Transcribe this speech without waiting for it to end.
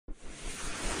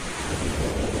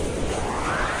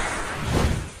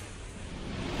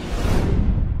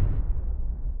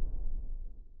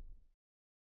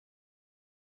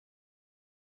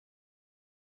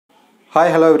Hi,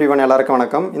 hello everyone. எல்லாருக்கும்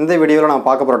வணக்கம். இந்த வீடியோல நான்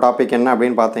பார்க்க போற டாபிக் என்ன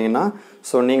அப்படினு பாத்தீங்கன்னா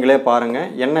சோ நீங்களே பாருங்க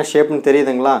என்ன ஷேப்னு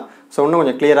தெரியுதுங்களா சோ இன்னும்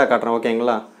கொஞ்சம் கிளியரா காட்றேன்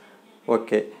ஓகேங்களா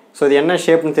ஓகே சோ இது என்ன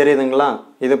ஷேப்னு தெரியுதுங்களா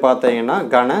இது பாத்தீங்கன்னா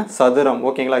கன சதுரம்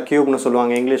ஓகேங்களா கியூப்னு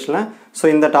சொல்லுவாங்க இங்கிலீஷ்ல சோ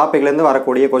இந்த டாபிக்ல இருந்து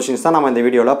வரக்கூடிய क्वेश्चंस தான் நாம இந்த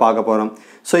வீடியோல பார்க்க போறோம்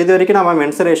சோ இது வரைக்கும் நாம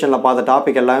மென்சுரேஷன்ல பார்த்த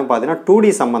டாபிக் எல்லாமே பாத்தீங்கன்னா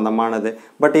 2D சம்பந்தமானது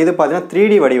பட் இது பாத்தீங்கன்னா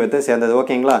 3D வடிவத்தை சேர்ந்தது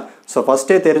ஓகேங்களா சோ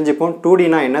ஃபர்ஸ்டே தெரிஞ்சுப்போம் 2D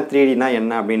னா என்ன 3D னா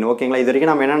என்ன அப்படினு ஓகேங்களா இது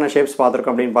வரைக்கும் நாம என்னென்ன ஷேப்ஸ்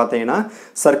பார்த்திருக்கோம் அப்படினு பாத்தீங்கன்னா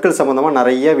சர்க்கிள் சம்பந்தமா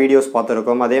நிறைய வீடியோஸ்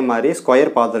பார்த்திருக்கோம் அதே மாதிரி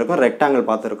ஸ்கொயர் பார்த்திருக்கோம் ரெக்டாங்கிள்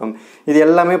பார்த்திருக்கோம் இது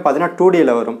எல்லாமே பாத்தீங்கன்னா 2D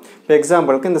ல வரும் ஃபார்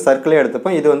எக்ஸாம்பிளுக்கு இந்த சர்க்கிளே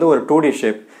எடுத்துப்போம் இது வந்து ஒரு 2D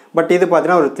ஷேப் பட் இது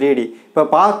பாத்தீங்கன்னா ஒரு 3D இப்ப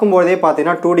பாக்கும்போதே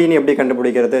பாத்தீங்கன்னா 2D னு எப்படி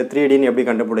கண்டுபிடிக்கிறது 3D னு எப்படி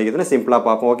கண்டுபிடிக்கிறதுன்னு சிம்பிளா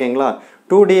பாப்போம் ஓகேங்களா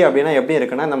 2D அப்படினா எப்படி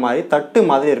இருக்குன்னா இந்த மாதிரி தட்டு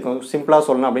மாதிரி இருக்கும் சிம்பிளா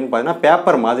சொல்லணும் அப்படினு பாத்தீங்கன்னா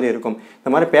பேப்பர் மாதிரி இருக்கும்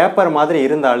இந்த மாதிரி பேப்பர் மாதிரி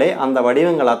இருந்தாலே அந்த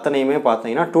வடிவங்கள் அத்தனையுமே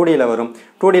பாத்தீங்கன்னா 2D ல வரும்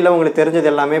 2D ல உங்களுக்கு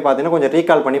தெரிஞ்சது எல்லாமே பாத்தீங்கன்னா கொஞ்சம்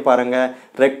ரீகால் பண்ணி பாருங்க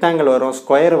ரெக்டாங்கிள் வரும்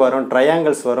ஸ்கொயர் வரும்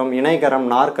ட்ரையாங்கிள்ஸ் வரும் இணைகரம்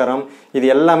நாற்கரம் இது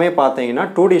எல்லாமே பாத்தீங்கன்னா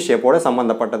 2D ஷேப்போட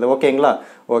சம்பந்தப்பட்டது ஓகேங்களா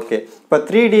ஓகே இப்ப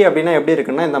 3D அப்படினா எப்படி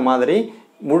இருக்குன்னா இந்த மாதிரி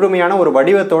முழுமையான ஒரு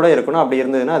வடிவத்தோட இருக்கணும் அப்படி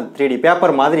இருந்ததுன்னா 3D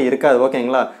பேப்பர் மாதிரி இருக்காது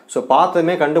ஓகேங்களா சோ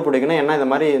பார்த்ததுமே கண்டுபிடிக்கணும் என்ன இந்த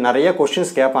மாதிரி நிறைய क्वेश्चंस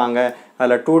கேட்பாங்க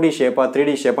அதுல 2D ஷேப்பா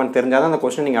 3D ஷேப்பான்னு தெரிஞ்சாதான் அந்த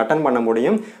क्वेश्चन நீங்க அட்டெண்ட் பண்ண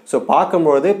முடியும் சோ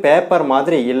பாக்கும்போது பேப்பர்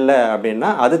மாதிரி இல்ல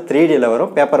அப்படினா அது 3D ல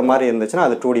வரும் பேப்பர் மாதிரி இருந்துச்சுனா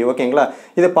அது 2D ஓகேங்களா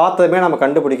இது பார்த்ததுமே நம்ம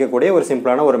கண்டுபிடிக்க கூடிய ஒரு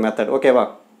சிம்பிளான ஒரு மெத்தட் ஓகேவா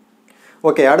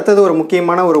ஓகே அடுத்து ஒரு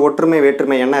முக்கியமான ஒரு ஒற்றுமை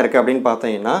வேற்றுமை என்ன இருக்கு அப்படினு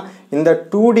பார்த்தீங்கன்னா இந்த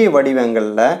 2D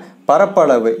வடிவங்கள்ல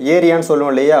பரப்பளவு ஏரியான்னு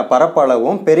சொல்லுவோம் இல்லையா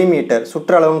பரப்பளவும் பெரிமீட்டர்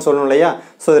சுற்றளவுன்னு சொல்லுவோம் இல்லையா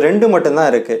சோ ரெண்டு மட்டும் தான்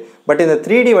இருக்கு பட் இந்த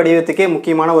 3D வடிவத்துக்கே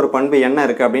முக்கியமான ஒரு பண்பு என்ன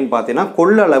இருக்கு அப்படினு பார்த்தீங்கன்னா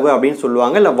கொள்ளளவு அப்படினு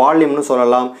சொல்லுவாங்க இல்ல வால்யூம்னு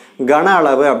சொல்லலாம் கன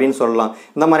அளவு அப்படினு சொல்லலாம்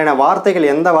இந்த மாதிரியான வார்த்தைகள்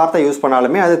எந்த வார்த்தை யூஸ்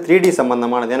பண்ணாலுமே அது 3D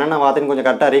சம்பந்தமானது என்னென்ன வார்த்தைன்னு கொஞ்சம்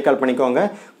கரெக்ட்டா ரீகால் பண்ணிக்கோங்க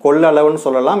கொள்ளளவுன்னு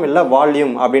சொல்லலாம் இல்ல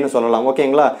வால்யூம் அப்படினு சொல்லலாம்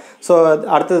ஓகேங்களா சோ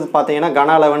அடுத்து பாத்தீங்கன்னா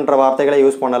கன அளவுன்ற வார்த்தைகளை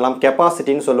யூஸ் பண்ணலாம்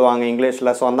கெபாசிட்டின்னு சொல்லுவாங்க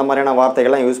இங்கிலீஷ்ல சோ அந்த மாதிரியான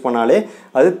வார்த்தைகளை யூஸ் பண்ணாலே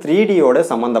அது 3D யோட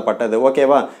சம்பந்தப்பட்டது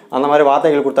ஓகேவா அந்த மாதிரி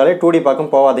வார்த்தைகள் கொடுத்தாலே 2D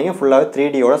பக்கம் போவாதீங்க ஃபுல்லாவே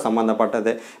 3D யோட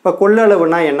சம்பந்தப்பட்டது இப்ப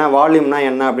கொள்ளளவுனா என்ன வால்யூம்னா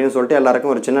என்ன அப்படினு சொல்லிட்டு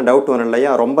எல்லாருக்கும் ஒரு சின்ன டவுட் வரும்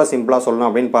இல்லையா ரொம்ப சிம்பிளா சொல்லணும்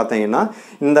அப்படினு பார்த்தீங்கன்னா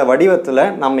இந்த வடிவத்துல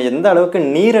நம்ம எந்த அளவுக்கு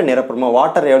நீரை நிரப்புறோமோ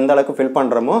வாட்டர் எந்த அளவுக்கு ஃபில்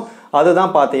பண்றோமோ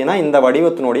அதுதான் பாத்தீங்கன்னா இந்த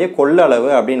வடிவத்தினுடைய கொள்ளளவு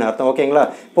அப்படினு அர்த்தம் ஓகேங்களா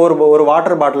இப்போ ஒரு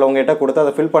வாட்டர் பாட்டில் உங்ககிட்ட கொடுத்து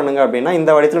அதை ஃபில் பண்ணுங்க அப்படினா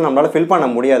இந்த வடிவத்துல நம்மளால ஃபில் பண்ண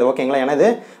முடியாது ஓகேங்களா ஏன்னா இது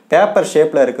பேப்பர்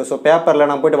ஷேப்ல இருக்கு சோ பேப்பர்ல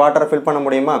நம்ம போய் வாட்டரை ஃபில் பண்ண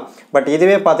முடியுமா பட்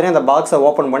இதுவே பாத்தீங்கன்னா இந்த பாக்ஸை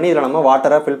ஓபன் பண்ணி இதல நம்ம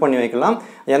வாட்டரை ஃபில் பண்ணி வைக்கலாம்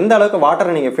எந்த அளவுக்கு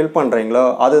வாட்டரை நீங்க ஃபில் பண்றீங்களோ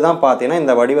அதுதான் பாத்தீங்கன்னா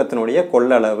இந்த வடிவத்தினுடைய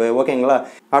கொள்ளளவு ஓகேங்களா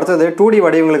அடுத்து 2D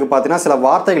வடிவங்களுக்கு பாத்தீங்கன்னா சில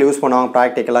வார்த்தைகள் யூஸ் பண்ணுவாங்க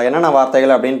பிராக்டிகலா என்னென்ன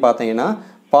வார்த்தைகள் அப்படினு பாத்தீங்கன்னா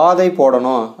பாதை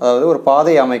போடணும் அதாவது ஒரு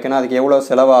பாதை அமைக்கணும் அதுக்கு எவ்வளவு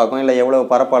செலவாகும் இல்ல எவ்வளவு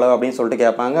பரப்பளவு அப்படினு சொல்லிட்டு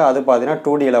கேட்பாங்க அது பாத்தீங்கன்னா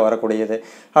 2D ல வரக்கூடியது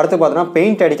அடுத்து பாத்தீங்கன்னா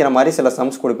பெயிண்ட் அடிக்கிற மாதிரி சில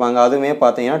சம்ஸ் கொடுப்பாங்க அதுமே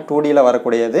பாத்தீங்கன்னா 2D ல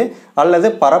வரக்கூடியது அல்லது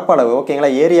பரப்பளவு ஓகேங்களா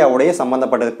ஏரியாவோட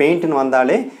சம்பந்தப்பட்டது பெயிண்ட்னு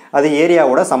வந்தாலே அது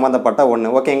ஏரியாவோட சம்பந்தப்பட்ட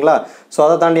ஒண்ணு ஓகேங்களா சோ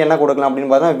அத தாண்டி என்ன கொடுக்கலாம்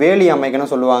அப்படினு பார்த்தா வேலி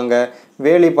அமைக்கணும் சொல்லுவாங்க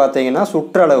வேலி பாத்தீங்கன்னா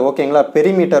சுற்றளவு ஓகேங்களா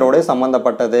பெரிமீட்டரோட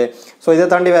சம்பந்தப்பட்டது சோ இத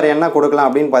தாண்டி வேற என்ன கொடுக்கலாம்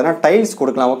அப்படினு பார்த்தா டைல்ஸ்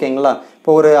கொடுக்கலாம் ஓகேங்களா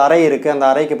இப்போ ஒரு அறை இருக்கு அந்த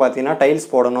அறைக்கு பாத்தீங்கன்னா டைல்ஸ்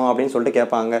போடணும் அப்படினு சொல்லிட்டு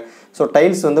கேட்பாங்க சோ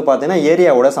டைல்ஸ் வந்து பாத்தீங்கன்னா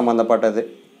ஏரியாவோட சம்பந்தப்பட்டது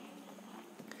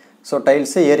சோ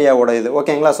டைல்ஸ் ஏரியாவோட இது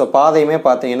ஓகேங்களா சோ பாதையுமே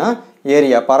பாத்தீங்கன்னா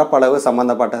ஏரியா பரப்பளவு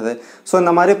சம்பந்தப்பட்டது சோ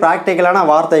இந்த மாதிரி பிராக்டிகலான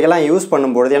வார்த்தைகளை யூஸ்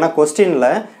பண்ணும்போது ஏனா क्वेश्चनல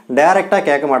டைரக்ட்டா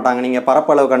கேட்க மாட்டாங்க நீங்க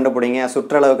பரப்பளவு கண்டுபிடிங்க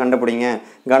சுற்றளவு கண்டுபிடிங்க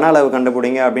கன அளவு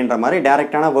கண்டுபிடிங்க அப்படின்ற மாதிரி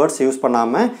டைரக்ட்டான வேர்ட்ஸ் யூஸ்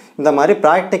பண்ணாம இந்த மாதிரி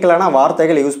பிராக்டிகலான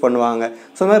வார்த்தைகள் யூஸ் பண்ணுவாங்க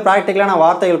சோ இந்த மாதிரி பிராக்டிகலான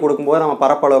வார்த்தைகள் கொடுக்கும்போது நம்ம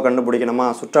பரப்பளவு கண்டுபிடிக்கணுமா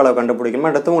சுற்றளவு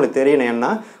கண்டுபிடிக்கணும்ன்றது உங்களுக்கு தெரியணும்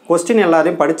ஏன்னா क्वेश्चन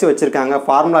எல்லாரையும் படிச்சு வச்சிருக்காங்க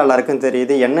ஃபார்முலா எல்லாருக்கும்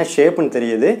தெரியுது என்ன ஷேப்னு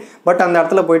தெரியுது பட் அந்த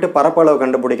இடத்துல போய்ட்டு பரப்பளவு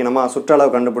கண்டுபிடிக்கணுமா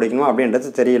சுற்றளவு கண்டுபிடிக்கணுமா அப்படின்றது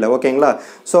தெரியல ஓகேங்களா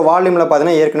சோ வால்யூம்ல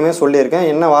பாத்தீங்கன்னா ஏற்கனவே சொல்லியிருக்கேன்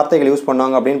என்ன வார்த்தைகள் யூஸ்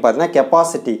பண்ணுவாங்க அப்படினு பாத்தீங்கன்னா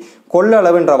கெபாசிட்டி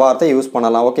கொள்ளளவுன்ற வார்த்தை யூஸ்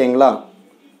பண்ணலாம் ஓகேங்களா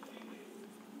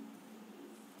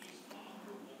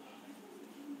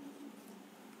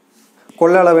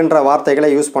கொள்ளளவுன்ற வார்த்தைகளை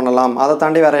யூஸ் பண்ணலாம் அதை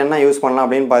தாண்டி வேற என்ன யூஸ் பண்ணலாம்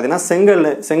அப்படினு பாத்தீங்கன்னா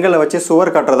செங்கல்ல வச்சு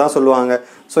சுவர் கட்டறதா சொல்லுவாங்க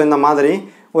சோ இந்த மாதிரி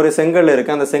ஒரு செங்கல்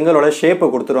இருக்கு அந்த செங்கலோட ஷேப்பை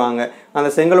கொடுத்துருவாங்க அந்த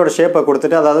செங்கலோட ஷேப்பை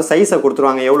கொடுத்துட்டு அதாவது சைஸை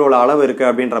கொடுத்துருவாங்க எவ்வளவு அளவு இருக்கு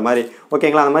அப்படின்ற மாதிரி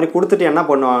ஓகேங்களா அந்த மாதிரி கொடுத்துட்டு என்ன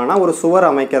பண்ணுவாங்கன்னா ஒரு சுவர்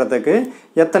அமைக்கிறதுக்கு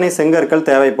எத்தனை செங்கற்கள்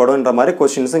தேவைப்படும்ன்ற மாதிரி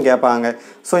क्वेश्चंसும் கேட்பாங்க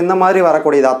சோ இந்த மாதிரி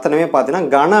வரக்கூடியது அத்தனையுமே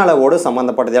பாத்தீங்கன்னா கன அளவோடு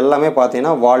சம்பந்தப்பட்டது எல்லாமே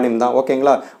பாத்தீங்கன்னா வால்யூம் தான்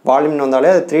ஓகேங்களா வால்யூம்னு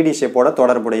வந்தாலே அது 3D ஷேப்போட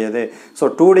தொடர்புடையது சோ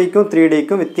 2Dக்கும்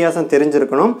 3Dக்கும் வித்தியாசம்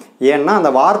தெரிஞ்சிருக்கணும் ஏன்னா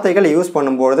அந்த வார்த்தைகள் யூஸ்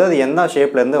பண்ணும்போது அது எந்த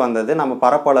ஷேப்ல இருந்து வந்தது நம்ம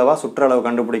பரப்பளவா சுற்றளவு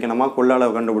கண்டுபிடிக்கணுமா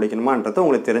கொள்ளளவு கண்டுபிடிக்கணுமான்றது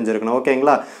உங்களுக்கு தெரிஞ்சிருக்கணும்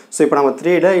ஓகேங்களா சோ இப்போ நம்ம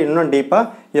 3D ல இன்னும் டீப்பா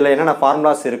இதுல என்னென்ன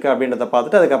ஃபார்முலாஸ் இருக்கு அப்படின்றத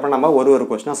பார்த்துட்டு அதுக்கு அப்புறம் நம்ம ஒரு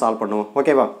क्वेश्चन சால்வ் பண்ணுவோம்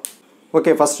ஓகேவா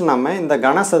ஓகே, ஃபஸ்ட்டு நம்ம இந்த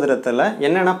கனசதுரத்தில்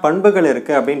என்னென்ன பண்புகள்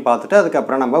இருக்குது அப்படின்னு பார்த்துட்டு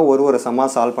அதுக்கப்புறம் நம்ம ஒரு சம்மா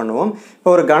சால்வ் பண்ணுவோம். இப்போ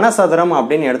ஒரு கனசதுரம்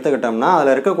அப்படின்னு எடுத்துக்கிட்டோம்னா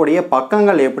அதில் இருக்கக்கூடிய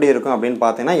பக்கங்கள் எப்படி இருக்கும் அப்படின்னு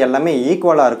பார்த்தீங்கன்னா எல்லாமே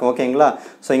ஈக்குவலாக இருக்கும். ஓகேங்களா?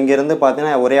 ஸோ இங்கேருந்து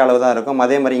பார்த்தீங்கன்னா ஒரே அளவு தான் இருக்கும்.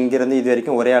 அதே மாதிரி இங்கேருந்து இது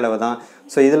வரைக்கும் ஒரே அளவு தான்.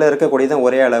 ஸோ இதில் இருக்கக்கூடியதும்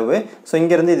ஒரே அளவு. ஸோ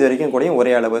இங்கேருந்து இது வரைக்கும் கூடிய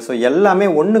ஒரே அளவு. ஸோ எல்லாமே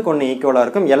ஒன்றுக்கு ஒன்று ஈக்குவலாக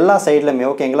இருக்கும் எல்லா சைட்லையுமே.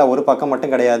 ஓகேங்களா? ஒரு பக்கம்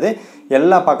மட்டும் கிடையாது,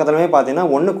 எல்லா பக்கத்துலையுமே பார்த்தீங்கன்னா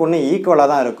ஒன்றுக்கு ஒன்று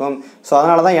ஈக்குவலாக தான் இருக்கும். ஸோ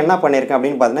அதனால தான் என்ன பண்ணியிருக்கேன்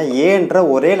அப்படின்னு பார்த்தீங்கன்னா ஏன்ற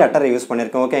ஒரே லெட்டரை யூஸ்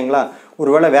பண்ணியிருக்கேன். ஓகேங்களா?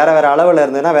 ஒருவேளை வேறு அளவில்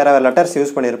இருந்ததுன்னா வேறு லெட்டர்ஸ்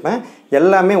யூஸ் பண்ணியிருப்பேன்.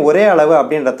 எல்லாமே ஒரே அளவு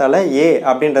அப்படின்றதால ஏ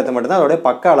அப்படின்றது மட்டும்தான் அதோடைய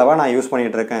பக்க அளவாக நான் யூஸ்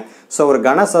பண்ணிகிட்டு இருக்கேன். ஸோ ஒரு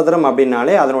கனசதுரம்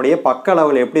அப்படின்னாலே அதனுடைய பக்க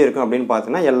அளவில் எப்படி இருக்கும் அப்படின்னு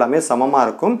பார்த்தீங்கன்னா எல்லாமே சமமாக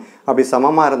இருக்கும். அப்படி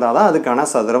சமமாக இருந்தால் தான் அது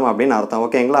கனசதுரம் அப்படின்னு அர்த்தம்.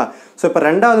 ஓகேங்களா? ஸோ இப்போ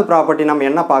ரெண்டாவது ப்ராப்பர்ட்டி நம்ம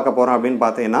என்ன பார்க்க போகிறோம் அப்படின்னு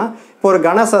பார்த்தீங்கன்னா, இப்போ ஒரு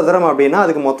கனசதுரம் அப்படின்னா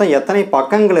அதுக்கு மொத்தம் எத்தனை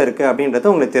பக்கங்கள் இருக்குது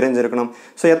அப்படின்றது உங்களுக்கு தெரிஞ்சிருக்கணும்.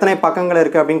 ஸோ எத்தனை பக்கங்கள்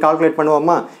இருக்குது அப்படின்னு கால்குலேட்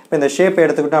பண்ணுவோமா? இப்போ இந்த ஷேப்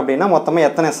எடுத்துக்கிட்டோம் அப்படின்னா மொத்தமாக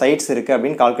எத்தனை சைட்ஸ் இருக்குது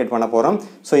அப்படின்னு கால்குலேட் பண்ண போகிறோம்.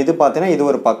 ஸோ இது பார்த்தீங்கன்னா இது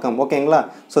ஒரு பக்கம். ஓகேங்களா?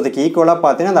 ஸோ இதுக்கு ஈக்குவலாக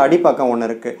பார்த்தீங்கன்னா அந்த அடிப்பக்கம் ஒன்று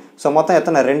இருக்குது. ஸோ மொத்தம்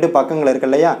எத்தனை 2 பக்கங்கள் இருக்குது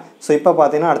இல்லையா? ஸோ இப்போ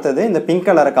பார்த்தீங்கன்னா அடுத்தது இந்த பிங்க்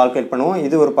கலரை கால்குலேட் பண்ணுவோம்.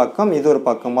 இது ஒரு பக்கம், இது ஒரு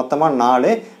பக்கம், மொத்தமாக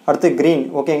 4. அடுத்து க்ரீன்.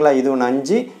 ஓகேங்களா? இது ஒன்று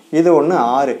 5, இது ஒன்று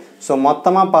 6. ஸோ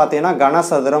மொத்தமாக பார்த்தீங்கன்னா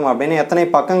கனசதுரம் அப்படின்னு எத்தனை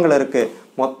பக்கங்கள் இருக்குது?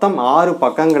 மொத்தம் 6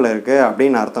 பக்கங்கள் இருக்குது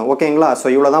அப்படின்னு அர்த்தம். ஓகேங்களா? ஸோ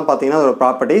இவ்வளோ தான் பார்த்தீங்கன்னா ஒரு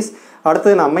ப்ராப்பர்ட்டிஸ்.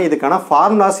 அடுத்து நம்ம இதுக்கான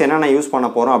ஃபார்முலாஸ் என்னென்ன யூஸ் பண்ண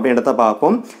போகிறோம் அப்படின்றத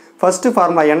பார்ப்போம். ஃபஸ்ட்டு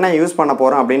ஃபார்முலா என்ன யூஸ் பண்ண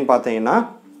போகிறோம் அப்படின்னு பார்த்தீங்கன்னா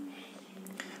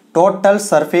டோட்டல்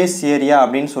சர்ஃபேஸ் ஏரியா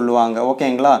அப்படின்னு சொல்லுவாங்க.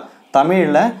 ஓகேங்களா?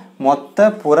 தமிழில் மொத்த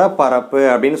புறப்பரப்பு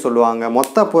அப்படின்னு சொல்லுவாங்க.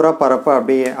 மொத்த புறப்பரப்பு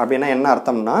அப்படின்னா என்ன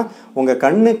அர்த்தம்னா உங்கள்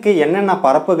கண்ணுக்கு என்னென்ன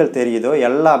பரப்புகள் தெரியுதோ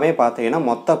எல்லாமே பார்த்தீங்கன்னா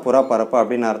மொத்த புறப்பரப்பு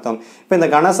அப்படின்னு அர்த்தம். இப்போ இந்த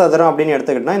கனசதுரம் அப்படின்னு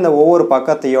எடுத்துக்கிட்டோம்னா இந்த ஒவ்வொரு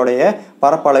பக்கத்தையோடைய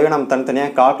பரப்பளவையும் நம்ம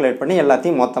தனித்தனியாக கால்குலேட் பண்ணி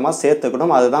எல்லாத்தையும் மொத்தமாக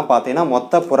சேர்த்துக்கணும். அதுதான் பார்த்தீங்கன்னா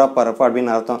மொத்த புறப்பரப்பு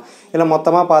அப்படின்னு அர்த்தம். இல்லை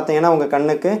மொத்தமாக பார்த்தீங்கன்னா உங்கள்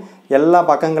கண்ணுக்கு எல்லா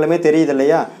பக்கங்களுமே தெரியுது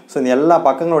இல்லையா? ஸோ இந்த எல்லா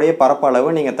பக்கங்களுடைய பரப்பளவு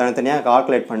நீங்கள் தனித்தனியாக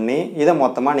கால்குலேட் பண்ணி இதை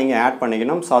மொத்தமாக நீங்கள் ஆட்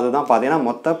பண்ணிக்கணும். ஸோ அதுதான் பார்த்தீங்கன்னா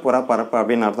மொத்த புறப்பரப்பு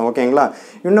அப்படின்னு அர்த்தம். ஓகேங்களா?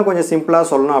 இன்னும் கொஞ்சம் சிம்பிளாக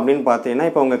சொல்லணும் அப்படின்னு பார்த்தீங்கன்னா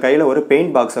இப்போ உங்கள் கையில் ஒரு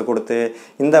பெயிண்ட் பாக்ஸை கொடுத்து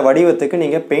இந்த வடிவத்துக்கு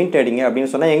நீங்கள் பெயிண்ட் அடிங்க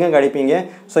அப்படின்னு சொன்னால் எங்கே அடிப்பீங்க?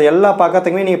 ஸோ எல்லா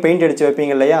பக்கத்துக்குமே நீங்கள் பெயிண்ட் அடித்து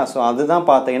வைப்பீங்க இல்லையா? ஸோ அதுதான்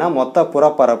பார்த்தீங்கன்னா மொத்த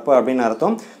புறப்பரப்பு அப்படின்னு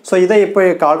அர்த்தம். ஸோ இதை இப்போ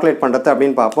கால்குலேட் பண்ணுறது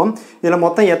அப்படின்னு பார்ப்போம். இதில்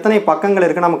மொத்தம் எத்தனை பக்கங்கள்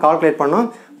இருக்குது நம்ம கால்குலேட் பண்ணோம்.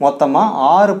 மொத்தமாக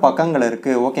 6 பக்கங்கள்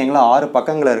இருக்குது. ஓகேங்களா? 6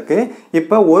 பக்கங்கள் இருக்குது.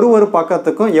 இப்போ ஒரு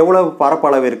பக்கத்துக்கும் எவ்வளவு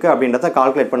பரப்பளவு இருக்குது அப்படின்றத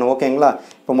கால்குலேட் பண்ணுவோம். ஓகேங்களா?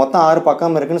 இப்போ மொத்தம் 6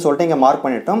 பக்கம் இருக்குன்னு சொல்லிட்டு இங்கே மார்க்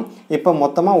பண்ணிட்டோம். இப்போ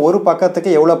மொத்தமாக ஒரு பக்கத்துக்கு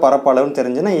எவ்வளோ பரப்பளவுன்னு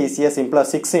தெரிஞ்சுன்னா ஈஸியாக சிம்பிளாக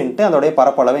 6 அதோடைய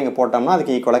பரப்பளவு இங்கே போட்டோம்னா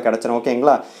அதுக்கு ஈக்குவலாக கிடச்சிடும்.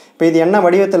 ஓகேங்களா? இப்போ இது என்ன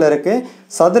வடிவத்தில் இருக்குது?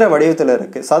 சதுர வடிவத்தில்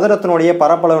இருக்குது. சதுரத்தினுடைய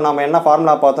பரப்பளவு நம்ம என்ன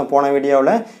ஃபார்முலா பார்த்தோம் போன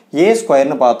வீடியோவில்? ஏ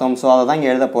ஸ்கொயர்னு பார்த்தோம். ஸோ அதை தான்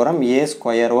இங்கே எழுத போகிறோம், ஏ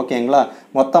ஸ்கொயர். ஓகேங்களா?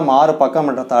 மொத்தம் 6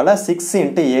 பக்கம்ன்றதால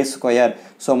 6 ஏ ஸ்கொயர்.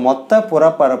 ஸோ மொத்த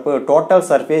புறப்பரப்பு டோட்டல்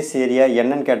சர்ஃபேஸ் ஏரியா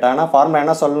என்னன்னு கேட்டாங்கன்னா ஃபார்முலா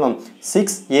என்ன சொல்லணும்?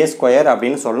 6a ஸ்கொயர்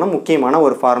அப்படின்னு சொல்லணும். முக்கியமான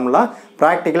ஒரு ஃபார்முலா.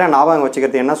 ப்ராக்டிக்கலாக ஞாபகம்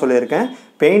வச்சுக்கிறது என்ன சொல்லியிருக்கேன்?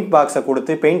 பெயிண்ட் பாக்ஸை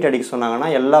கொடுத்து பெயிண்ட் அடிக்க சொன்னாங்கன்னா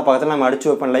எல்லா பக்கத்துலையும் நம்ம அடிச்சு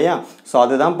வைப்போம் இல்லையா? ஸோ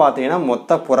அதுதான் பார்த்தீங்கன்னா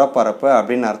மொத்த புறப்பரப்பு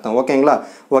அப்படின்னு அர்த்தம். ஓகேங்களா?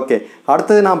 ஓகே,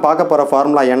 அடுத்தது நான் பார்க்க போகிற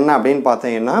ஃபார்முலா என்ன அப்படின்னு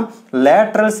பார்த்தீங்கன்னா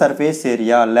lateral surface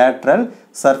area. Lateral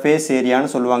surface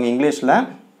ஏரியான்னு சொல்லுவாங்க இங்கிலீஷில்.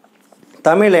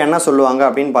 தமிழில் என்ன சொல்லுவாங்க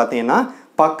அப்படின்னு பார்த்தீங்கன்னா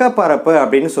பக்கப்பரப்பு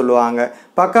அப்படின்னு சொல்லுவாங்க.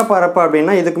 பக்கப்பரப்பு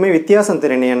அப்படின்னா இதுக்குமே வித்தியாசம்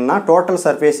தெரியணும்னா டோட்டல்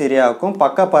சர்ஃபேஸ் ஏரியாவுக்கும்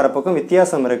பக்கப்பரப்புக்கும்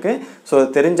வித்தியாசம் இருக்குது. ஸோ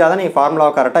தெரிஞ்சால் தான் நீங்கள்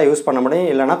ஃபார்முலாவை கரெக்டாக யூஸ் பண்ண முடியும்,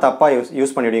 இல்லைனா தப்பாக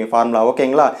யூஸ் பண்ணிவிடுவீங்க ஃபார்முலா.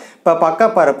 ஓகேங்களா? இப்போ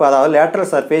பக்கப்பரப்பு அதாவது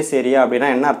லேட்ரல் சர்ஃபேஸ் ஏரியா அப்படின்னா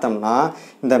என்ன அர்த்தம்னா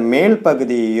இந்த மேல்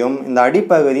பகுதியையும் இந்த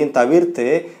அடிப்பகுதியும் தவிர்த்து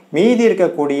மீதி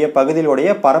இருக்கக்கூடிய பகுதியிலுடைய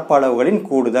பரப்பளவுகளின்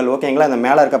கூடுதல். ஓகேங்களா? இந்த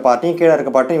மேலே இருக்க பார்ட்டையும் கீழே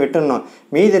இருக்க பார்ட்டையும் விட்டுடணும்.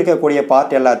 மீதி இருக்கக்கூடிய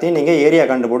பார்ட் எல்லாத்தையும் நீங்கள் ஏரியா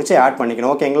கண்டுபிடிச்சி ஆட்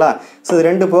பண்ணிக்கணும். ஓகேங்களா? ஸோ இது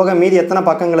 2 போக மீதி எத்தனை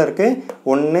பக்கங்கள் இருக்குது?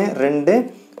 1 2,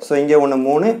 ஸோ இங்கே 1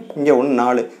 3, இங்கே 1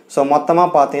 4. ஸோ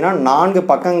மொத்தமாக பார்த்தீங்கன்னா 4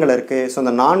 பக்கங்கள் இருக்குது. ஸோ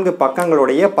இந்த 4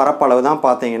 பக்கங்களுடைய பரப்பளவு தான்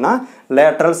பார்த்தீங்கன்னா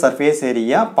லேட்ரல் சர்ஃபேஸ்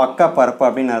ஏரியா பக்கப்பரப்பு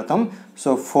அப்படின்னு அர்த்தம்.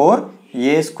 ஸோ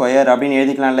 4a ஸ்கொயர் அப்படின்னு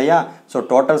எழுதிக்கலாம் இல்லையா? So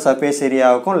total surface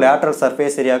ஏரியாவுக்கும் lateral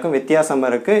surface ஏரியாவுக்கும் வித்தியாசம்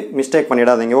இருக்குது, மிஸ்டேக்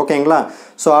பண்ணிடாதீங்க. ஓகேங்களா?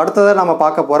 ஸோ அடுத்ததாக நம்ம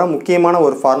பார்க்க போகிற முக்கியமான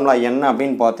ஒரு ஃபார்முலா என்ன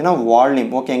அப்படின்னு பார்த்தீங்கன்னா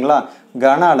வால்யூம். ஓகேங்களா?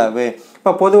 கன அளவு.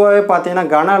 இப்போ பொதுவாகவே பார்த்தீங்கன்னா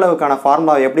கன அளவுக்கான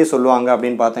ஃபார்முலா எப்படி சொல்லுவாங்க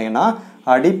அப்படின்னு பார்த்தீங்கன்னா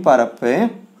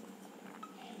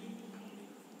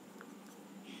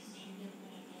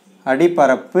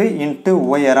அடிப்பரப்பு இன்ட்டு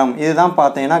உயரம். இதுதான்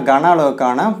பார்த்தீங்கன்னா கன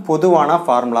அளவுக்கான பொதுவான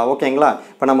ஃபார்முலா. ஓகேங்களா?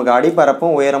 இப்போ நமக்கு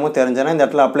அடிப்பரப்பும் உயரமும் தெரிஞ்சனா இந்த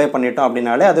இடத்துல அப்ளை பண்ணிட்டோம்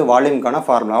அப்படின்னாலே அது வால்யூமுக்கான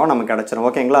ஃபார்முலாவை நமக்கு கிடச்சிடும்.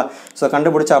 ஓகேங்களா? ஸோ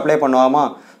கண்டுபிடிச்சி apply பண்ணுவாமா?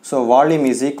 So volume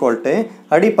is equal to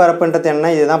அடிப்பரப்புன்றது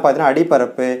என்ன? இதுதான் பார்த்தீங்கன்னா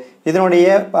அடிப்பரப்பு. இதனுடைய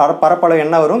பரப்பளவு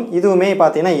என்ன வரும்? இதுவுமே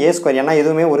பார்த்தீங்கன்னா ஏ ஸ்கொயர். ஏன்னா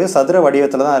இதுவுமே ஒரு சதுர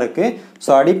வடிவத்தில் தான் இருக்குது.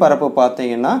 ஸோ அடிப்பரப்பு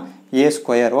பார்த்தீங்கன்னா ஏ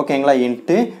ஸ்கொயர் ஓகேங்களா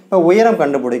இன்ட்டு இப்போ உயரம்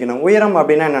கண்டுபிடிக்கணும் உயரம்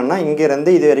அப்படின்னா என்னென்னா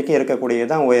இங்கேருந்து இது வரைக்கும் இருக்கக்கூடியது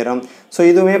தான் உயரம் ஸோ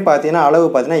இதுவுமே பார்த்தீங்கன்னா அளவு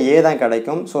பார்த்தீங்கன்னா ஏ தான்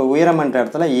கிடைக்கும் ஸோ உயரம்ன்ற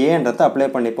இடத்துல ஏன்றதை அப்ளை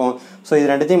பண்ணிப்போம் ஸோ இது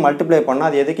ரெண்டுத்தையும் மல்டிப்ளை பண்ணால்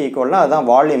அது எதுக்கு ஈக்குவல்னா அதுதான்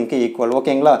வால்யூம்க்கு ஈக்குவல்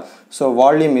ஓகேங்களா so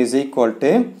volume is equal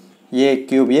to a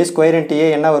cube A square into ஏ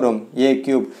என்ன வரும் ஏ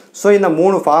கியூப் ஸோ இந்த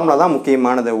 3 ஃபார்முலா தான்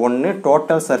முக்கியமானது ஒன்று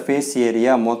டோட்டல் சர்ஃபேஸ்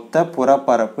ஏரியா மொத்த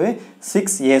புறப்பரப்பு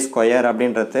 6a ஸ்கொயர்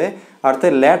அப்படின்றது அடுத்து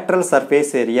lateral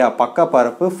surface area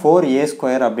பக்கப்பரப்பு 4a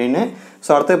square அப்படின்னு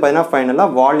ஸோ அடுத்து பார்த்தீங்கன்னா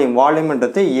ஃபைனலாக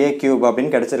வால்யூம்ன்றது ஏ கியூப்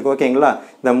அப்படின்னு கிடச்சிருக்கு ஓகேங்களா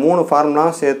இந்த 3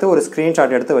 ஃபார்முலாவும் சேர்த்து ஒரு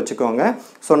ஸ்க்ரீன்ஷாட் எடுத்து வச்சுக்கோங்க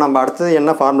ஸோ நம்ம அடுத்தது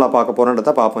என்ன ஃபார்முலா பார்க்க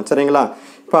போகிறோன்றதை பார்ப்போம் சரிங்களா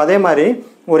இப்போ அதே மாதிரி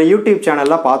ஒரு யூடியூப்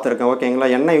சேனலில் பார்த்துருக்கேன் ஓகேங்களா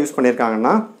என்ன யூஸ்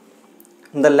பண்ணியிருக்காங்கன்னா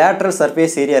இந்த லேட்ரல்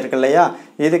சர்ஃபேஸ் ஏரியா இருக்கு இல்லையா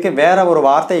இதுக்கு வேறு ஒரு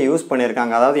வார்த்தையை யூஸ்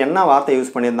பண்ணியிருக்காங்க அதாவது என்ன வார்த்தை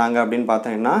யூஸ் பண்ணியிருந்தாங்க அப்படின்னு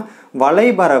பார்த்தீங்கன்னா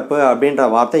வலைபரப்பு அப்படின்ற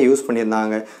வார்த்தை யூஸ்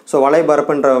பண்ணியிருந்தாங்க ஸோ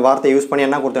வலைபரப்புன்ற வார்த்தை யூஸ் பண்ணி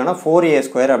என்ன கொடுத்தாங்கன்னா 4a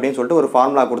ஸ்கொயர் அப்படின்னு சொல்லிட்டு ஒரு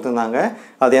ஃபார்முலா கொடுத்துருந்தாங்க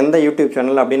அது எந்த யூடியூப்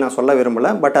சேனல் அப்படின்னு நான் சொல்ல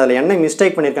விரும்பலை பட் அதில் என்ன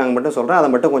மிஸ்டேக் பண்ணியிருக்காங்க மட்டும் சொல்கிறேன் அதை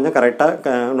மட்டும் கொஞ்சம்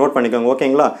கரெக்டாக நோட் பண்ணிக்கோங்க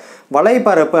ஓகேங்களா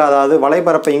வலைபரப்பு அதாவது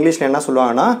வலைபரப்பு இங்கிலீஷில் என்ன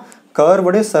சொல்லுவாங்கன்னா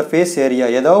கர்வ்டு சர்ஃபேஸ் ஏரியா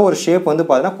ஏதோ ஒரு ஷேப் வந்து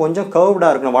பார்த்தீங்கன்னா கொஞ்சம்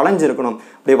கர்வ்டாக இருக்கணும் வளைஞ்சிருக்கணும்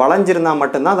அப்படி வளைஞ்சிருந்தால்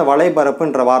மட்டும்தான் அந்த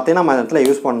வலைபரப்புன்ற வார்த்தையை நம்ம அந்த இடத்துல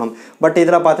யூஸ் பண்ணணும் பட்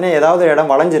இதில் பார்த்தீங்கன்னா ஏதாவது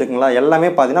இடம் வளைஞ்சிருக்குங்களா எல்லாமே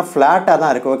பார்த்தீங்கன்னா ஃப்ளாட்டாக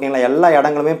தான் இருக்குது ஓகேங்களா எல்லா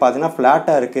இடங்களுமே பார்த்தீங்கன்னா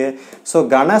ஃப்ளாட்டாக இருக்குது ஸோ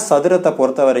கனசதுரத்தை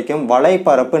பொறுத்த வரைக்கும்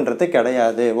வலைபரப்புன்றது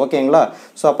கிடையாது ஓகேங்களா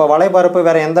ஸோ அப்போ வலைபரப்பு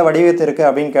வேறு எந்த வடிவத்தில் இருக்குது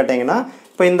அப்படின்னு கேட்டிங்கன்னா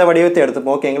இப்போ இந்த வடிவத்தை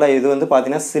எடுத்துப்போம் ஓகேங்களா இது வந்து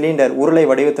பார்த்தீங்கன்னா சிலிண்டர் உருளை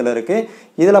வடிவத்தில் இருக்குது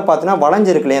இதில் பார்த்தீங்கன்னா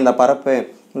வளைஞ்சிருக்கு இல்லையா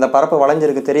இந்த பரப்பு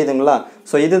வளைஞ்சிருக்கு தெரியுதுங்களா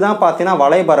ஸோ இதுதான் பார்த்தீங்கன்னா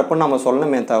வலைபரப்புன்னு நம்ம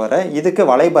சொல்லணுமே தவிர இதுக்கு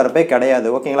வலைபரப்பே கிடையாது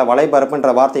ஓகேங்களா வலைபரப்புன்ற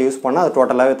வார்த்தை யூஸ் பண்ணால் அது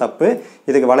டோட்டலாகவே தப்பு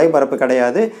இதுக்கு வலைபரப்பு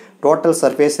கிடையாது டோட்டல்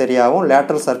சர்ஃபேஸ் ஏரியாவும்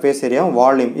லேட்ரல் சர்ஃபேஸ் ஏரியாவும்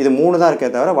வால்யூம் இது 3 தான் இருக்கே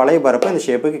தவிர வலைபரப்பு இந்த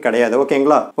ஷேப்புக்கு கிடையாது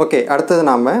ஓகேங்களா ஓகே அடுத்தது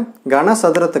நம்ம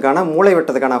கனசதுரத்துக்கான மூளை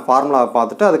வெட்டத்துக்கான ஃபார்முலாவை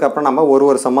பார்த்துட்டு அதுக்கப்புறம் நம்ம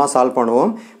ஒரு சம்மா சால்வ்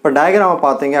பண்ணுவோம் இப்போ டயக்ராமை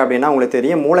பார்த்தீங்க அப்படின்னா உங்களுக்கு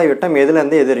தெரியும் மூளை வெட்டம்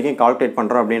எதுலேருந்து எது வரைக்கும் கால்குலேட்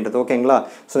பண்ணுறோம் அப்படின்றது ஓகேங்களா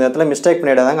ஸோ இந்த இடத்துல மிஸ்டேக்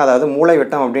பண்ணிடாதாங்க அதாவது மூளை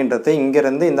வெட்டம் அப்படின்றது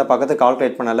இங்கேருந்து இந்த பக்கத்துக்கு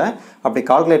கால்குலேட் பண்ணலை அப்படி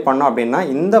கால்குலேட் பண்ணோம் அப்படின்னா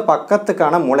இந்த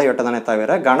பக்கத்துக்கான மூளை வெட்டம் தானே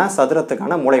தவிர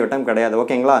கனசதுரத்துக்கான மூளை வெட்டம் கிடையாது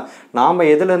ஓகேங்களா நாம்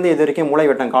எதுலேருந்து இது வரைக்கும் மூளை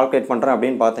வெட்டம் கால்குலேட் பண்ணுறோம்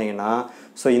அப்படின்னு பார்த்தீங்கன்னா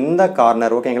ஸோ இந்த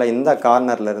கார்னர் ஓகேங்களா இந்த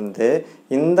கார்னர்லேருந்து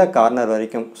இந்த கார்னர்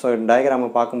வரைக்கும் ஸோ டயக்ராமை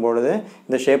பார்க்கும்பொழுது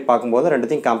இந்த ஷேப் பார்க்கும்போது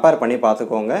ரெண்டுத்தையும் கம்பேர் பண்ணி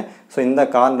பார்த்துக்கோங்க ஸோ இந்த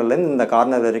கார்னர்லேருந்து இந்த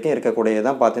கார்னர் வரைக்கும்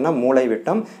இருக்கக்கூடியதான் பார்த்தீங்கன்னா மூளை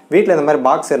விட்டம் வீட்டில் இந்த மாதிரி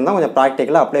பாக்ஸ் இருந்தால் கொஞ்சம்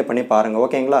ப்ராக்டிக்கலாக அப்ளை பண்ணி பாருங்கள்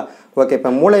ஓகேங்களா ஓகே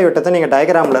இப்போ மூளை விட்டத்தை நீங்கள்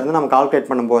டயக்ராம்லேருந்து நம்ம கால்குலேட்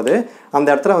பண்ணும்போது அந்த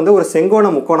இடத்துல வந்து ஒரு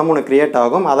செங்கோண முக்கோணம் ஒன்று க்ரியேட்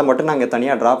ஆகும் அதை மட்டும் நான் இங்கே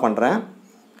தனியாக ட்ரா பண்ணுறேன்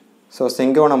ஸோ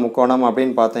செங்கோண முக்கோணம்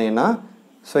அப்படின்னு பார்த்தீங்கன்னா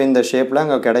ஸோ இந்த ஷேப்பில்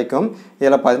அங்கே கிடைக்கும்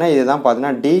இதில் பார்த்தீங்கன்னா இதுதான்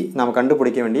பார்த்தீங்கன்னா டி நம்ம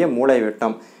கண்டுபிடிக்க வேண்டிய மூளை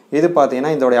விட்டம் இது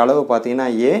பார்த்தீங்கன்னா இதோடைய அளவு பார்த்தீங்கன்னா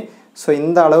ஏ ஸோ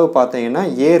இந்த அளவு பார்த்தீங்கன்னா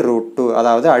A√2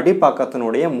 அதாவது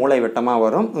அடிப்பக்கத்தினுடைய மூளை விட்டமாக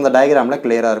வரும் இந்த டயக்ராமில்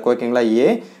கிளியராக இருக்கும் ஓகேங்களா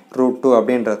A√2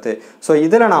 அப்படின்றது ஸோ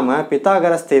இதில் நாம்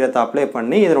பித்தாகரஸ் தியரத்தை அப்ளை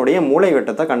பண்ணி இதனுடைய மூளை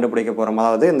விட்டத்தை கண்டுபிடிக்க போகிறோம்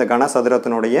அதாவது இந்த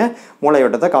கனசதுரத்தினுடைய மூளை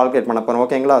விட்டத்தை கால்குலேட் பண்ண போகிறோம்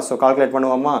ஓகேங்களா ஸோ கால்குலேட்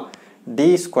பண்ணுவோமா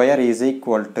D² =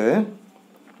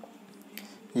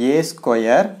 A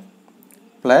square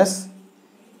plus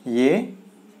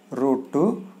A√2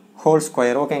 whole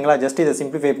square ஓகேங்களா ஜஸ்ட் இதை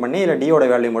சிம்பிளிஃபை பண்ணி இல்லை டியோட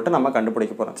வேல்யூ மட்டும் நம்ம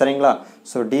கண்டுபிடிக்க போகிறோம் சரிங்களா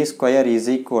ஸோ D² =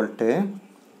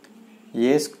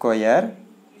 A²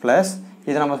 ப்ளஸ்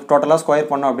இதை நம்ம டோட்டலாக ஸ்கொயர்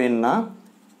பண்ணோம் அப்படின்னா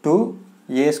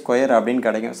 2A² அப்படின்னு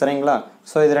கிடைக்கும் சரிங்களா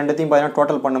ஸோ இது ரெண்டுத்தையும் பார்த்தீங்கன்னா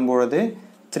டோட்டல் பண்ணும்பொழுது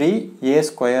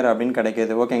 3A² அப்படின்னு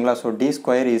கிடைக்கிது ஓகேங்களா ஸோ D²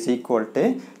 =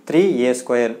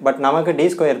 3A². பட் நமக்கு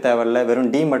D² தேவையில்ல வெறும்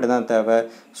D மட்டும்தான் தேவை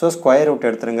ஸோ ஸ்கொயர் ரூட்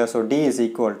எடுத்துருங்க ஸோ D =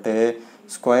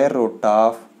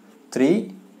 √3A².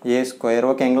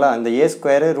 ஓகேங்களா இந்த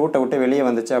A² ரூட்டை விட்டு வெளியே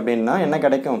வந்துச்சு அப்படின்னா என்ன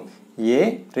கிடைக்கும் A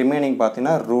ரிமைனிங்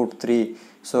பார்த்தீங்கன்னா √3.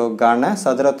 ஸோ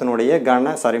கனசதுரத்தினுடைய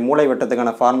மூளை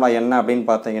வெட்டத்துக்கான ஃபார்முலா என்ன அப்படின்னு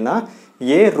பார்த்தீங்கன்னா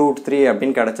A√3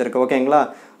 அப்படின்னு கிடச்சிருக்கு ஓகேங்களா.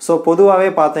 ஸோ பொதுவாகவே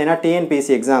பார்த்தீங்கன்னா TNPSC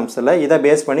எக்ஸாம்ஸில் இதை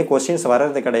பேஸ் பண்ணி கொஸ்டின்ஸ்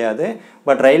வர்றது கிடையாது.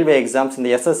 பட் ரயில்வே எக்ஸாம்ஸ் இந்த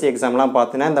SSC எக்ஸாம்லாம்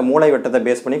பார்த்தீங்கன்னா இந்த மூளை வெட்டத்தை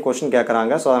பேஸ் பண்ணி கொஸ்டின்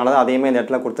கேட்குறாங்க. ஸோ அதனால தான் அதையுமே இந்த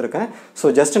இடத்துல கொடுத்துருக்கேன். ஸோ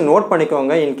ஜஸ்ட் நோட்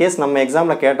பண்ணிக்கோங்க, இன்கேஸ் நம்ம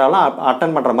எக்ஸாமில் கேட்டாலும்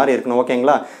அட்டன் பண்ணுற மாதிரி இருக்கணும்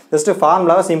ஓகேங்களா. ஜஸ்ட்டு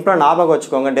ஃபார்முலாவை சிம்பிளாக ஞாபகம்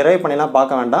வச்சுக்கோங்க, டிரைவ் பண்ணிலாம்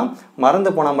பார்க்க வேண்டாம்,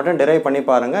 மறந்து போனால் மட்டும் டிரைவ் பண்ணி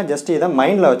பாருங்கள். ஜஸ்ட் இதை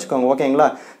மைண்டில் வச்சுக்கோங்க ஓகேங்களா.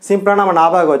 சிம்பிளாக நம்ம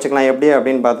ஞாபகம் வச்சுக்கலாம் எப்படி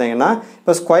அப்படின்னு பார்த்தீங்கன்னா,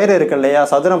 இப்போ ஸ்கொயர் இருக்கு இல்லையா,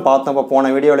 சதுரம் பார்த்தோம். இப்போ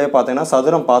போன வீடியோலேயே பார்த்தீங்கன்னா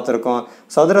சதுரம் பார்த்துருக்கோம்.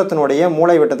 சதுரத்தினுடைய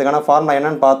மூளை வெட்டத்துக்கான ஃபார்முலா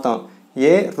என்னன்னு பார்த்தோம்,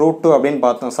 A√2 அப்படின்னு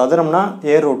பார்த்தோம். சதுரம்னா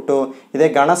A√2, இதே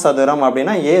கனசதுரம்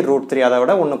அப்படின்னா A√3, அதை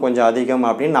விட ஒன்று கொஞ்சம் அதிகம்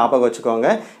அப்படின்னு ஞாபகம் வச்சுக்கோங்க.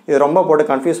 இது ரொம்ப போட்டு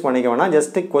கன்ஃபியூஸ் பண்ணிக்க வேணாம்.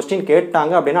 ஜஸ்ட் கொஸ்டின்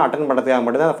கேட்டாங்க அப்படின்னா அட்டன் பண்ணுறதுக்காக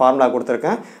மட்டும் தான் ஃபார்முலா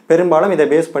கொடுத்துருக்கேன். பெரும்பாலும் இதை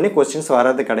பேஸ் பண்ணி கொஸ்டின்ஸ்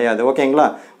வர்றது கிடையாது ஓகேங்களா.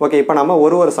 ஓகே, இப்போ நம்ம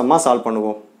ஒரு சம்மாக சால்வ்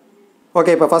பண்ணுவோம்.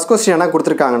 ஓகே, இப்போ ஃபஸ்ட் கொஸ்டின் என்ன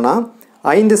கொடுத்துருக்காங்கன்னா,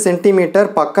 5 சென்டிமீட்டர்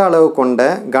பக்க அளவு கொண்ட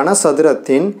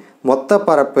கனசதுரத்தின் மொத்த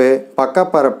பரப்பு,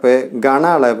 பக்கப்பரப்பு, கன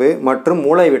அளவு மற்றும்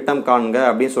மூலை விட்டம் காண்க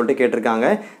அப்படின்னு சொல்லிட்டு கேட்டிருக்காங்க.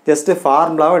 ஜஸ்ட்டு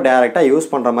ஃபார்முலாவை டைரெக்டாக யூஸ்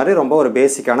பண்ணுற மாதிரி ரொம்ப ஒரு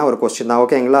பேசிக்கான ஒரு கொஸ்டின் தான்.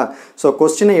 ஓகேங்களா? ஸோ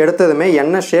கொஸ்டினை எடுத்ததுமே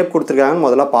என்ன ஷேப் கொடுத்துருக்காங்கன்னு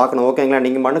முதல்ல பார்க்கணும். ஓகேங்களா?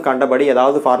 நீங்கள் மட்டும் கண்டபடி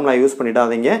ஏதாவது ஃபார்முலா யூஸ்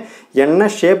பண்ணிடாதீங்க. என்ன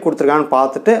ஷேப் கொடுத்துருக்காங்கன்னு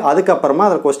பார்த்துட்டு அதுக்கப்புறமா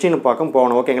அதில் கொஸ்டின் பார்க்க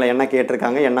போகணும். ஓகேங்களா? என்ன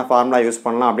கேட்டிருக்காங்க, என்ன ஃபார்முலா யூஸ்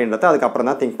பண்ணலாம் அப்படின்றத அதுக்கப்புறம்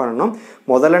தான் திங்க் பண்ணணும்.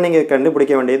 முதல்ல நீங்கள்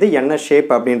கண்டுபிடிக்க வேண்டியது என்ன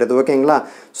ஷேப் அப்படின்றது. ஓகேங்களா?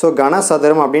 ஸோ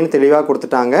கனசதுரம் அப்படின்னு தெளிவாக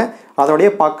கொடுத்துட்டாங்க. அதோடைய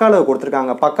பக்க அளவு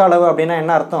கொடுத்துருக்காங்க. பக்க அளவு அப்படின்னா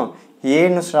என்ன அர்த்தம்?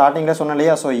 ஏன்னு ஸ்டார்டிங்கில் சொன்னேன்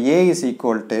இல்லையா? So A is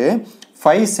equal to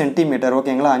 5 centimetre.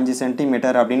 ஓகேங்களா? 5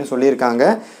 சென்டிமீட்டர் அப்படின்னு சொல்லியிருக்காங்க.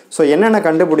 ஸோ என்னென்ன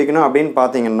கண்டுபிடிக்கணும் அப்படின்னு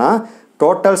பார்த்தீங்கன்னா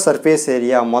டோட்டல் சர்ஃபேஸ்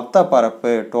ஏரியா, மொத்த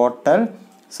பரப்பு, டோட்டல்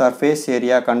சர்ஃபேஸ்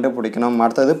ஏரியா கண்டுபிடிக்கணும்.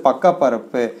 அடுத்தது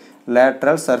பக்கப்பரப்பு,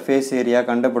 லேட்ரல் சர்ஃபேஸ் ஏரியா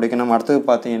கண்டுபிடிக்கணும். அடுத்தது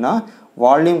பார்த்தீங்கன்னா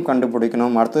வால்யூம்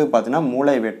கண்டுபிடிக்கணும். அடுத்தது பார்த்தீங்கன்னா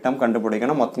மூலை விட்டம்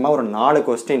கண்டுபிடிக்கணும். மொத்தமாக ஒரு 4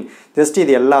 கொஸ்டின். ஜஸ்ட்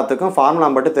இது எல்லாத்துக்கும் ஃபார்முலா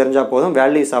மட்டும் தெரிஞ்சால் போதும்,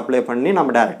 வேல்யூஸ் அப்ளை பண்ணி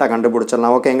நம்ம டேரெக்டாக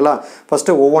கண்டுபிடிச்சிடலாம். ஓகேங்களா?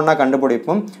 ஃபஸ்ட்டு ஒவ்வொன்றா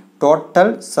கண்டுபிடிப்போம்.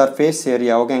 Total surface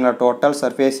area. ஓகேங்களா? டோட்டல்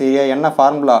சர்ஃபேஸ் ஏரியா என்ன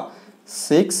ஃபார்முலா?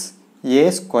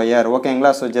 6a².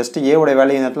 ஓகேங்களா? ஸோ ஜஸ்ட் ஏவோடைய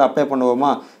வேல்யூ இந்த இடத்துல அப்ளை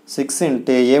பண்ணுவோமா? 6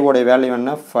 இன்ட்டு ஏவோடைய வேல்யூ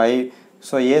என்ன? 5.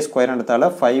 ஸோ a²ன்றதால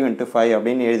 5 × 5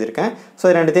 அப்படின்னு எழுதியிருக்கேன்.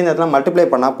 ஸோ ரெண்டுத்தையும் இந்த இடத்துல மல்டிப்ளை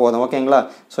பண்ணால் போதும். ஓகேங்களா?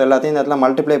 ஸோ எல்லாத்தையும் இந்த இடத்துல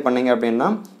மல்டிப்ளை பண்ணிங்க அப்படின்னா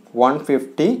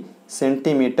 150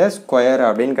 சென்டிமீட்டர் ஸ்கொயர்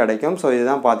அப்படின்னு கிடைக்கும். ஸோ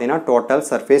இதுதான் பார்த்தீங்கன்னா டோட்டல்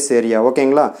சர்ஃபேஸ் ஏரியா.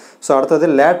 ஓகேங்களா? ஸோ அடுத்தது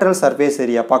லேட்ரல் சர்ஃபேஸ்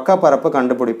ஏரியா, பக்கப்பரப்பு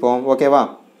கண்டுபிடிப்போம். ஓகேவா?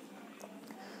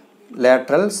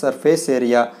 லேட்ரல் சர்ஃபேஸ்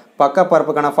ஏரியா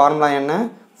பக்கப்பரப்புக்கான ஃபார்முலா என்ன?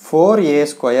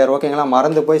 4a². ஓகேங்களா?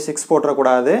 மறந்து போய் 6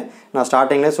 போட்டுறக்கூடாது. நான்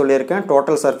ஸ்டார்டிங்லேயே சொல்லியிருக்கேன்,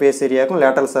 டோட்டல் சர்ஃபேஸ் ஏரியாவுக்கும்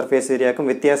லேட்டரல் சர்ஃபேஸ்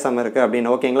ஏரியாவுக்கும் வித்தியாசம் இருக்குது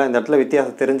அப்படின்னு. ஓகேங்களா? இந்த இடத்துல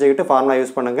வித்தியாசம் தெரிஞ்சுக்கிட்டு ஃபார்முலா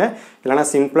யூஸ் பண்ணுங்கள். இல்லைனா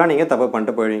சிம்பிளாக நீங்கள் தப்பு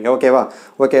பண்ணிட்டு போயிடுவீங்க. ஓகேவா?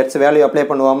 ஓகே, அடுத்து வேல்யூ அப்ளை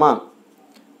பண்ணுவோமா?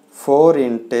 4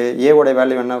 இன்ட்டு ஏவோடைய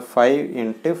வேல்யூ என்ன? 5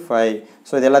 × 5.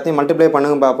 ஸோ இது எல்லாத்தையும் மல்டிப்ளை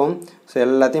பண்ணுங்க பார்ப்போம். ஸோ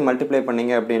எல்லாத்தையும் மல்டிப்ளை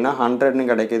பண்ணிங்க அப்படின்னா 100ன்னு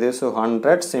கிடைக்கிது. So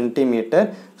 100 centimetre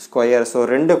square. So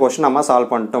 2 question நம்ம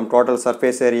சால்வ் பண்ணிட்டோம். டோட்டல்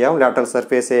சர்ஃபேஸ் ஏரியாவும் லேட்டரல்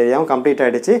சர்ஃபேஸ் ஏரியாவும் கம்ப்ளீட்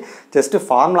ஆகிடுச்சு. ஜஸ்ட்டு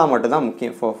ஃபார்முலா மட்டும் தான்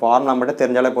முக்கியம். ஃபார்முலா மட்டும்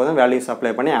தெரிஞ்சாலே போதும், வேல்யூஸ்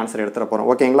அப்ளை பண்ணி ஆன்சர் எடுத்துகிற போகிறோம்.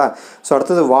 ஓகேங்களா? ஸோ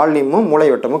அடுத்தது வால்யூமும்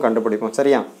மூலை விட்டமும் கண்டுபிடிப்போம்.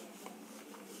 சரியா?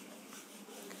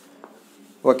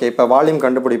 ஓகே, இப்போ வால்யூம்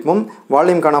கண்டுபிடிப்போம்.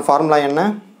 வால்யூம்க்கான ஃபார்முலா என்ன?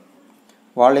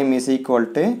 Volume is equal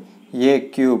to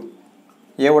a³.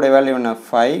 ஏவோட வேல்யூ என்ன?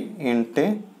 5 ×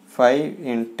 5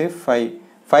 × 5.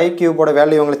 5³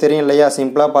 வேல்யூ உங்களுக்கு தெரியும் இல்லையா?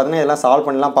 சிம்பிளாக பார்த்தீங்கன்னா இதெல்லாம் சால்வ்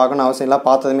பண்ணலாம், பார்க்கணும் அவசியம் இல்லை,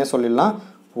 பார்த்ததுமே சொல்லிடலாம்.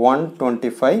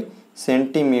 125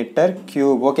 சென்டிமீட்டர்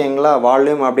கியூப். ஓகேங்களா?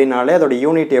 வால்யூம் அப்படின்னாலே அதோட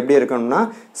யூனிட் எப்படி இருக்கணும்னா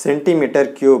சென்டிமீட்டர்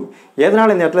கியூப்.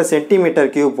 எதனால் இந்த இடத்துல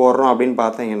சென்டிமீட்டர் கியூப் போடுறோம் அப்படின்னு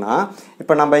பார்த்தீங்கன்னா,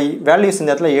 இப்போ நம்ம வேல்யூஸ்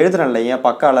இந்த இடத்துல எழுதுறோம் இல்லையா,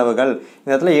 பக்க அளவுகள்,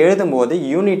 இந்த இடத்துல எழுதும்போது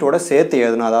யூனிட்டோட சேர்த்து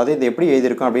எழுதணும். அதாவது இது எப்படி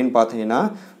எழுதியிருக்கோம் அப்படின்னு பார்த்தீங்கன்னா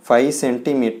 5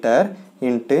 centimetre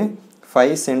into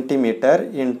 5 centimetre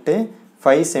into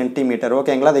 5 centimetre.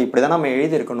 ஓகேங்களா? அதை இப்படி தான் நம்ம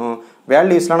எழுதியிருக்கணும்.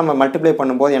 வேல்யூஸ்லாம் நம்ம மல்டிப்ளை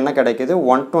பண்ணும்போது என்ன கிடைக்கிது?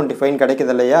 125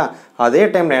 கிடைக்கிது இல்லையா? அதே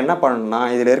டைமில் என்ன பண்ணணும்னா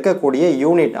இதில் இருக்கக்கூடிய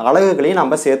யூனிட் அலகுகளையும்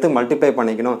நம்ம சேர்த்து மல்டிப்ளை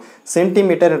பண்ணிக்கணும்.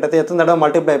 சென்டிமீட்டர்ன்றது எத்தனை தடவை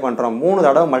மல்டிப்ளை பண்ணுறோம்? 3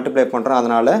 தடவை மல்டிப்ளை பண்ணுறோம்.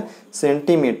 அதனால்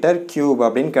சென்டிமீட்டர் கியூப்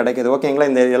அப்படின்னு கிடைக்கிது. ஓகேங்களா?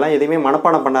 இந்த இதெல்லாம் எதுவுமே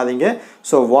மனப்பாடம் பண்ணாதீங்க.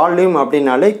 ஸோ வால்யூம்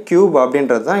அப்படின்னாலே கியூப்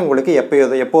அப்படின்றது தான் உங்களுக்கு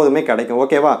எப்போதுமே கிடைக்கும்.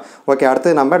 ஓகேவா? ஓகே,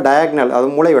 அடுத்து நம்ம டயக்னல்,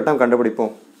 அது மூலை விட்டம்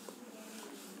கண்டுபிடிப்போம்.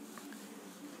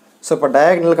 ஸோ இப்போ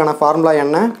டயக்னலுக்கான ஃபார்முலா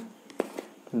என்ன?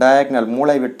 டயக்னல்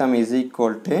மூலை விட்டம் இஸ்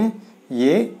ஈக்குவல் டு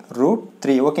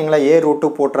a√3. ஓகேங்களா? a√2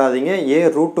 போட்டுறாதீங்க.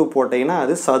 a√2 போட்டிங்கன்னா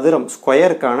அது சதுரம்,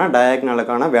 ஸ்கொயருக்கான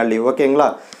டயக்னலுக்கான வேல்யூ. ஓகேங்களா?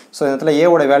 ஸோ இந்த இடத்துல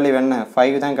ஏவோட வேல்யூ என்ன?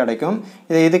 5 தான் கிடைக்கும்.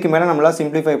 இதுக்கு மேலே நம்மளால்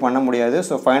சிம்பிளிஃபை பண்ண முடியாது.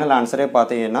 ஸோ ஃபைனல் ஆன்சரே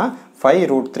பார்த்தீங்கன்னா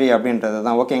 5√3 அப்படின்றது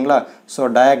தான். ஓகேங்களா?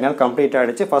 ஸோ டயக்னல் கம்ப்ளீட்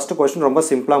ஆகிடுச்சு. ஃபஸ்ட்டு கொஸ்டின் ரொம்ப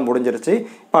சிம்பிளாக முடிஞ்சிருச்சு.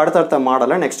 இப்போ அடுத்தடுத்த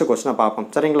மாடலில் நெக்ஸ்ட் கொஸ்டினை பார்ப்போம்.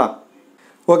 சரிங்களா?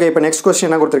 ஓகே, இப்போ நெக்ஸ்ட் கொஸ்டின்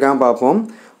என்ன கொடுத்துருக்காங்க பார்ப்போம்.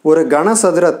 ஒரு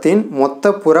கனசதுரத்தின்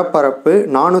மொத்த புறப்பரப்பு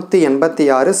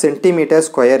 486 சென்டிமீட்டர்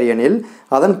ஸ்கொயர் எனில்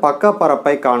அதன் பக்க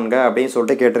பரப்பை காண்க அப்படின்னு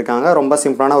சொல்லிட்டு கேட்டிருக்காங்க. ரொம்ப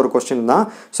சிம்பிளான ஒரு கொஸ்டின் தான்.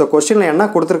 ஸோ கொஸ்டினில் என்ன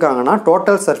கொடுத்துருக்காங்கன்னா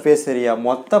டோட்டல் சர்ஃபேஸ் ஏரியா,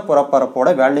 மொத்த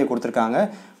புறப்பரப்போட வேல்யூ கொடுத்துருக்காங்க.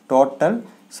 டோட்டல்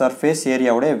சர்ஃபேஸ்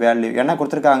ஏரியாவுடைய வேல்யூ என்ன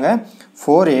கொடுத்துருக்காங்க?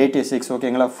 486.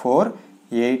 ஓகேங்களா?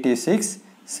 486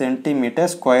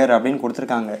 சென்டிமீட்டர் ஸ்கொயர் அப்படின்னு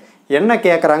கொடுத்துருக்காங்க. என்ன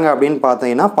கேட்குறாங்க அப்படின்னு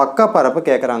பார்த்தீங்கன்னா பக்க பரப்பு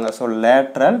கேட்குறாங்க. ஸோ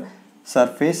லேட்ரல்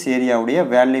சர்ஃபேஸ் ஏரியாவுடைய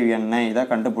வேல்யூ என்ன, இதை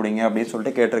கண்டுபிடிங்க அப்படின்னு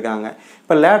சொல்லிட்டு கேட்டிருக்காங்க.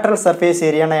 இப்போ லேட்ரல் சர்ஃபேஸ்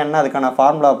ஏரியானா என்ன? அதுக்கான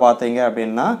ஃபார்முலா பார்த்தீங்க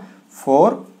அப்படின்னா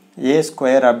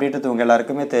 4a² அப்படின்றது உங்கள்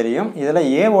எல்லாருக்குமே தெரியும். இதில்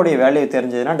ஏவோடைய வேல்யூ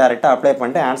தெரிஞ்சதுன்னா டேரெக்டாக அப்ளை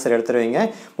பண்ணிட்டு ஆன்சர் எடுத்துருவீங்க.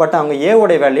 பட் அவங்க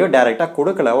ஏவோடைய வேல்யூ டேரெக்டாக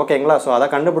கொடுக்கல. ஓகேங்களா? ஸோ அதை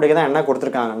கண்டுபிடிக்க தான் என்ன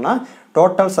கொடுத்துருக்காங்கன்னா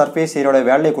டோட்டல் சர்ஃபேஸ் ஏரியாவோட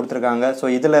வேல்யூ கொடுத்துருக்காங்க. ஸோ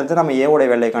இதிலேருந்து நம்ம ஏவோடைய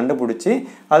வேல்யூ கண்டுபிடிச்சி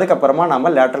அதுக்கப்புறமா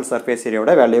நம்ம லேட்ரல் சர்ஃபேஸ்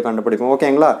ஏரியாவோட வேல்யூ கண்டுபிடிப்போம்.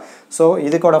 ஓகேங்களா? ஸோ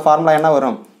இதுக்கோட ஃபார்முலா என்ன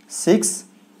வரும்? 6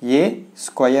 A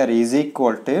square is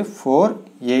equal to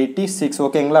 486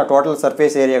 ஓகேங்களா டோட்டல்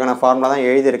சர்ஃபேஸ் ஏரியாக்கான ஃபார்முலா தான்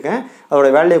எழுதியிருக்கேன் அதோட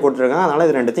வேல்யூ கொடுத்துருக்கேன் அதனால்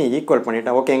இது ரெண்டுத்தையும் ஈக்குவல்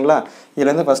பண்ணிட்டேன் ஓகேங்களா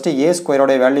இதுலேருந்து ஃபஸ்ட்டு A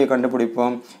ஸ்கொயரோட வேல்யூ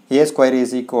கண்டுபிடிப்போம் A square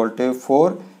is equal to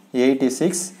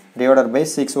 486 divided by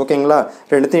 6 ஓகேங்களா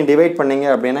ரெண்டுத்தையும் டிவைட் பண்ணீங்க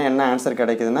அப்படின்னா என்ன ஆன்சர்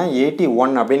கிடைக்குதுன்னா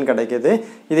 81 அப்படின்னு கிடைக்குது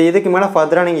இதுக்கு மேலே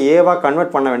ஃபர்தராக நீங்கள் ஏவா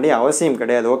கன்வெர்ட் பண்ண வேண்டிய அவசியம்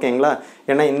கிடையாது ஓகேங்களா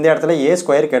ஏன்னா இந்த இடத்துல A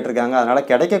ஸ்கொயர் கேட்டிருக்காங்க அதனால்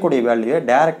கிடைக்கக்கூடிய வேல்யூ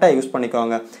டேரெக்டாக யூஸ்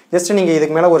பண்ணிக்கோங்க ஜஸ்ட் நீங்கள்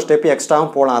இதுக்கு மேலே ஒரு ஸ்டெப்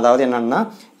எக்ஸ்ட்ராவும் போகலாம் அதாவது என்னென்னா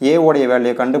A உடைய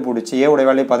வேல்யூ கண்டுபிடிச்சி A உடைய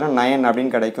வேல்யூ பார்த்தீங்கன்னா 9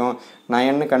 அப்படின்னு கிடைக்கும்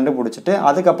 9 கண்டுபிடிச்சிட்டு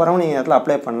அதுக்கப்புறம் நீங்கள் இடத்துல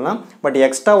அப்ளை பண்ணலாம் பட்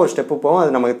எக்ஸ்ட்ரா ஒரு ஸ்டெப்பு போகும்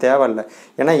அது நமக்கு தேவையில்லை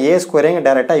ஏன்னா A ஸ்கொயரிங்க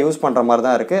டேரெக்டாக யூஸ் பண்ணுற மாதிரி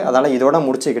தான் இருக்குது அதனால் இதோட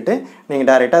முடிச்சுக்கிட்டு நீங்கள்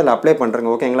டேரெக்டாக அதில் அப்ளை பண்ணுறங்க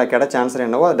ஓகேங்களா கிடைச்ச ஆன்சர்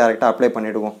என்னவோ அதை டேரெக்டாக அப்ளை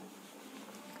பண்ணிவிடுவோம்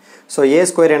ஸோ A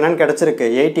ஸ்கொயர் என்னன்னு கிடச்சிருக்கு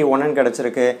 81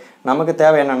 கிடச்சிருக்கு நமக்கு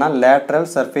தேவை என்னென்னா லேட்ரல்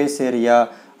சர்ஃபேஸ் ஏரியா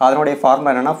அதனுடைய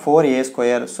ஃபார்முலா என்னென்னா 4A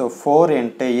square so 4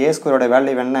 into A ஸ்கொயரோட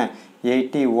வேல்யூ என்ன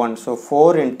 81 ஸோ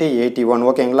 4 இன்ட்டு 81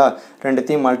 ஓகேங்களா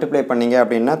ரெண்டுத்தையும் மல்டிப்ளை பண்ணிங்க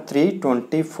அப்படின்னா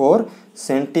 324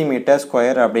 சென்டிமீட்டர்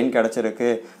ஸ்கொயர் அப்படின்னு கிடச்சிருக்கு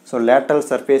so lateral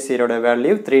surface ஏரியோட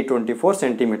value 324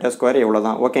 centimetre square இவ்வளோ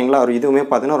தான் ஓகேங்களா ஒரு இதுவுமே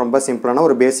பார்த்தீங்கன்னா ரொம்ப சிம்பிளான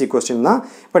ஒரு பேசிக் கொஸ்டின் தான்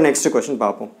இப்போ நெக்ஸ்ட் கொஸ்டின்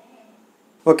பார்ப்போம்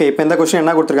ஓகே இப்போ இந்த கொஸ்டின்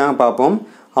என்ன கொடுத்துருக்காங்க பார்ப்போம்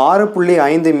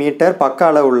 6.5 மீட்டர் பக்க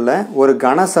அளவுள்ள ஒரு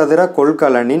கனசதுர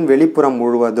கொள்கலனின் வெளிப்புறம்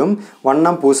முழுவதும்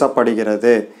வண்ணம்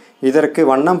பூசப்படுகிறது இதற்கு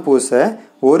வண்ணம் பூச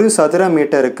ஒரு சதுர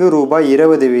மீட்டருக்கு ரூபாய்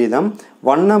 20 வீதம்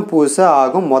வண்ணம் பூச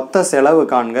ஆகும் மொத்த செலவு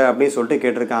காண்க அப்படின்னு சொல்லிட்டு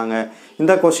கேட்டிருக்காங்க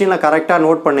இந்த கொஸ்டினில் கரெக்டாக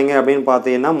நோட் பண்ணிங்க அப்படின்னு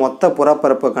பார்த்தீங்கன்னா மொத்த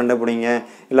புறப்பரப்பு கண்டுபிடிங்க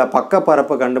இல்லை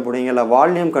பக்கப்பரப்பு கண்டுபிடிங்க இல்லை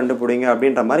வால்யூம் கண்டுபிடிங்க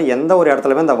அப்படின்ற மாதிரி எந்த ஒரு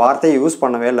இடத்துலையுமே அந்த வார்த்தையை யூஸ்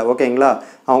பண்ணவே இல்லை ஓகேங்களா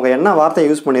அவங்க என்ன வார்த்தை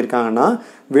யூஸ் பண்ணியிருக்காங்கன்னா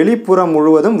வெளிப்புறம்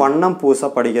முழுவதும் வண்ணம்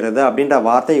பூசப்படுகிறது அப்படின்ற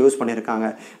வார்த்தையை யூஸ் பண்ணியிருக்காங்க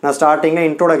நான் ஸ்டார்டிங்கில்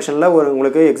இன்ட்ரோடக்ஷனில் ஒரு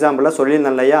உங்களுக்கு எக்ஸாம்பிளாக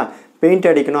சொல்லியிருந்தேன் இல்லையா பெயிண்ட்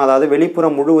அடிக்கணும் அதாவது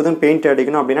வெளிப்புறம் முழுவதும் பெயிண்ட்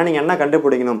அடிக்கணும் அப்படின்னா நீங்கள் என்ன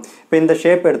கண்டுபிடிக்கணும் இப்போ இந்த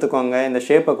ஷேப் எடுத்துக்கோங்க இந்த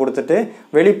ஷேப்பை கொடுத்துட்டு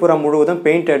வெளிப்புறம் முழுவதும்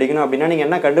பெயிண்ட் அடிக்கணும் அப்படின்னா நீங்கள்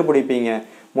என்ன கண்டுபிடிப்பீங்க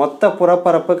மொத்த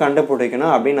புறப்பரப்பு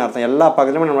கண்டுபிடிக்கணும் அப்படின்னு அர்த்தம் எல்லா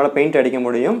பக்கத்துலையுமே நம்மளால் பெயிண்ட் அடிக்க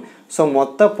முடியும் ஸோ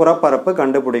மொத்த புறப்பரப்பு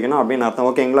கண்டுபிடிக்கணும் அப்படின்னு அர்த்தம்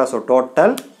ஓகேங்களா ஸோ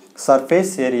டோட்டல்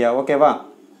சர்ஃபேஸ் ஏரியா ஓகேவா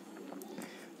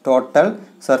டோட்டல்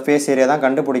சர்ஃபேஸ் ஏரியா தான்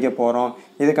கண்டுபிடிக்க போகிறோம்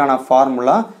இதுக்கான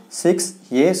ஃபார்முலா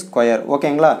 6A ஸ்கொயர்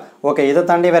ஓகேங்களா ஓகே இதை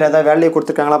தாண்டி வேறு எதாவது வேல்யூ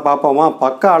கொடுத்துருக்காங்களா பார்ப்போமா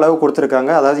பக்க அளவு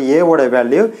கொடுத்துருக்காங்க அதாவது ஏவோட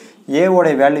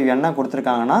வேல்யூ என்ன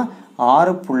கொடுத்துருக்காங்கன்னா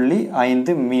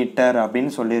 6.5 மீட்டர்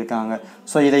அப்படின்னு சொல்லியிருக்காங்க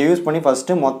ஸோ இதை யூஸ் பண்ணி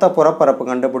ஃபஸ்ட்டு மொத்த புறப்பரப்பு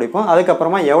கண்டுபிடிப்போம்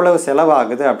அதுக்கப்புறமா எவ்வளவு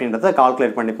செலவாகுது அப்படின்றத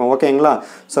கால்குலேட் பண்ணிப்போம் ஓகேங்களா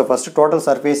so first total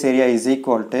surface area is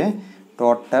equal to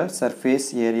total surface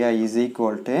area is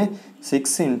equal to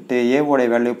 6 into A உடைய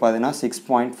வேல்யூ பார்த்தீங்கன்னா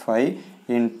 6.5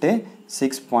 into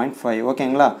 6.5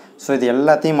 ஓகேங்களா ஸோ இது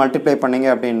எல்லாத்தையும் மல்டிப்ளை பண்ணிங்க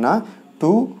அப்படின்னா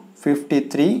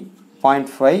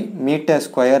 253.5 மீட்டர்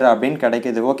ஸ்கொயர் அப்படின்னு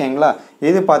கிடைக்கிது ஓகேங்களா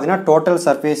இது பார்த்தீங்கன்னா டோட்டல்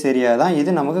சர்ஃபேஸ் ஏரியா தான்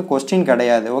இது நமக்கு கொஸ்டின்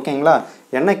கிடையாது ஓகேங்களா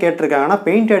என்ன கேட்டிருக்காங்கன்னா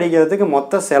பெயிண்ட் அடிக்கிறதுக்கு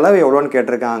மொத்த செலவு எவ்வளோன்னு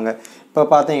கேட்டிருக்காங்க இப்போ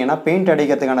பார்த்தீங்கன்னா பெயிண்ட்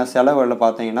அடிக்கிறதுக்கான செலவு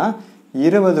பார்த்தீங்கன்னா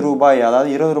 20 ரூபாய் அதாவது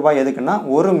 20 ரூபாய் எதுக்குன்னா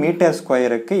ஒரு மீட்டர்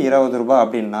ஸ்கொயருக்கு 20 ரூபாய்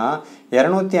அப்படின்னா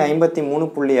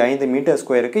 253.5 மீட்டர்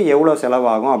ஸ்கொயருக்கு எவ்வளோ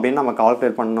செலவாகும் அப்படின்னு நம்ம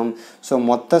கால்குலேட் பண்ணணும் ஸோ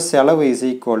மொத்த செலவு இஸ்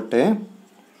ஈக்குவல் டு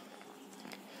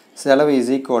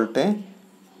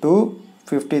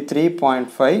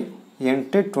 253.5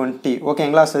 into 20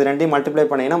 ஓகேங்களா ஸோ இது ரெண்டையும் மல்டிப்ளை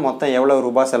பண்ணிங்கன்னா மொத்தம் எவ்வளோ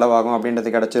ரூபாய் செலவாகும்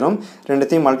அப்படின்றது கிடச்சிரும்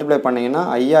ரெண்டுத்தையும் மல்டிப்ளை பண்ணிங்கன்னா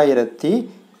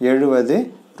 5070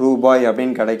 ரூபாய்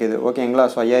அப்படின்னு கிடைக்குது ஓகேங்களா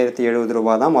ஸோ 5070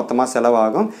 ரூபாய் தான் மொத்தமாக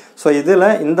செலவாகும் ஸோ இதில்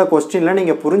இந்த கொஸ்டினில்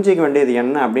நீங்கள் புரிஞ்சிக்க வேண்டியது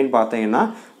என்ன அப்படின்னு பார்த்தீங்கன்னா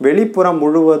வெளிப்புறம்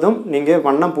முழுவதும் நீங்கள்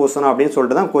வண்ணம் பூசணும் அப்படின்னு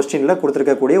சொல்லிட்டு தான் கொஸ்டினில்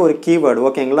கொடுத்துருக்கக்கூடிய ஒரு கீவேர்டு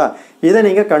ஓகேங்களா இதை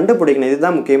நீங்கள் கண்டுபிடிக்கணும்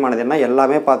இதுதான் முக்கியமானது ஏன்னா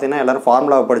எல்லாமே பார்த்தீங்கன்னா எல்லோரும்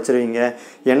ஃபார்முலாவை படிச்சிருவீங்க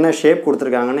என்ன ஷேப்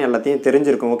கொடுத்துருக்காங்கன்னு எல்லாத்தையும்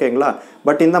தெரிஞ்சிருக்கும் ஓகேங்களா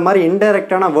பட் இந்த மாதிரி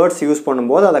இன்டெரக்டான வேர்ட்ஸ் யூஸ்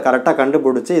பண்ணும்போது அதை கரெக்டாக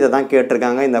கண்டுபிடிச்சி இதை தான்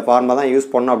கேட்டிருக்காங்க இந்த ஃபார்முலா தான் யூஸ்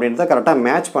பண்ணணும் அப்படின்றத கரெக்டாக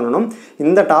மேட்ச் பண்ணணும்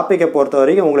இந்த டாப்பிக்கை பொறுத்த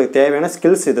வரைக்கும் உங்களுக்கு தேவையான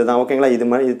ஸ்கில்ஸ் இது தான் ஓகேங்களா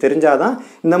இது தெரிஞ்சால் தான்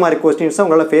இந்த மாதிரி கொஸ்டின்ஸை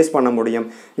உங்களால் ஃபேஸ் பண்ண முடியும்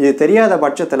இது தெரியாத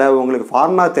பட்சத்தில் உங்களுக்கு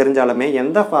ஃபார்முலா தெரிஞ்சாலுமே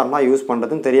எந்த ஃபார்முலா யூஸ்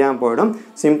பண்ணுறதுன்னு தெரியாமல் போயிடும்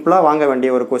சிம்பிளாக வாங்க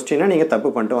வேண்டிய ஒரு கொஸ்டினை நீங்கள் தப்பு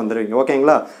பண்ணிட்டு வந்துடுவீங்க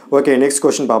ஓகேங்களா ஓகே நெக்ஸ்ட்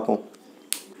கொஸ்டின் பார்ப்போம்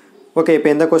ஓகே இப்போ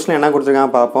இந்த கொஸ்டின் என்ன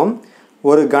கொடுத்துருக்காங்க பார்ப்போம்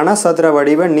ஒரு கனசதுர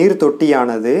வடிவ நீர்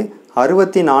தொட்டியானது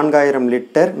 64,000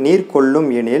 லிட்டர் நீர் கொள்ளும்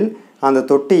எனில் அந்த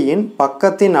தொட்டியின்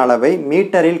பக்கத்தின் அளவை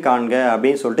மீட்டரில் காண்க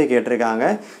அப்படின்னு சொல்லிட்டு கேட்டிருக்காங்க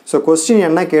ஸோ கொஸ்டின்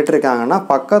என்ன கேட்டிருக்காங்கன்னா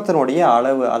பக்கத்தினுடைய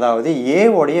அளவு அதாவது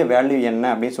ஏவோடைய வேல்யூ என்ன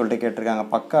அப்படின்னு சொல்லிட்டு கேட்டிருக்காங்க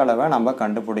பக்க அளவை நம்ம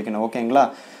கண்டுபிடிக்கணும் ஓகேங்களா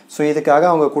ஸோ இதுக்காக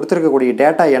அவங்க கொடுத்துருக்கக்கூடிய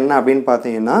டேட்டா என்ன அப்படின்னு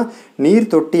பார்த்தீங்கன்னா நீர்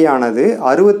தொட்டியானது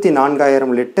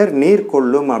 64,000 லிட்டர் நீர்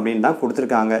கொள்ளும் அப்படின்னு தான்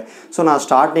கொடுத்துருக்காங்க. ஸோ நான்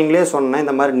ஸ்டார்டிங்லேயே சொன்னேன்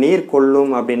இந்த மாதிரி நீர்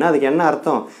கொள்ளும் அப்படின்னா அதுக்கு என்ன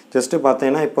அர்த்தம்? ஜஸ்ட்டு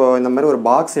பார்த்தீங்கன்னா இப்போ இந்த மாதிரி ஒரு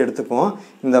பாக்ஸ் எடுத்துப்போம்.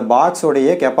 இந்த பாக்ஸோடைய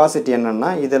கெப்பாசிட்டி என்னென்னா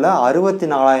இதில்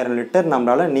 64,000 லிட்டர்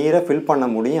நம்மளால் நீரை ஃபில் பண்ண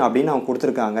முடியும் அப்படின்னு அவங்க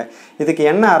கொடுத்துருக்காங்க. இதுக்கு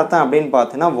என்ன அர்த்தம் அப்படின்னு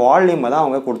பார்த்தீங்கன்னா வால்யூமை தான்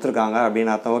அவங்க கொடுத்துருக்காங்க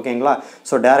அப்படின்னு அர்த்தம். ஓகேங்களா?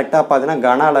 ஸோ டேரெக்டாக பார்த்தீங்கன்னா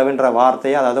கன அளவுன்ற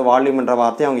வார்த்தையை அதாவது வால்யூம்ன்ற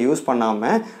வார்த்தையை அவங்க யூஸ்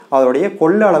பண்ணாமல் அதோடைய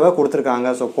கொள்ள அளவை கொடுத்துருக்காங்க.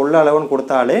 ஸோ கொள்ள அளவுன்னு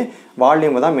கொடுத்தாலே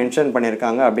வால்யூமை தான் மென்ஷன்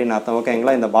பண்ணியிருக்காங்க அப்படின்னு அர்த்தம்.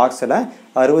 ஓகேங்களா? இந்த பாக்ஸில்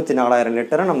 64,000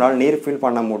 லிட்டரை நம்மளால் நீர் ஃபில்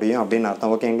பண்ண முடியும் அப்படின்னு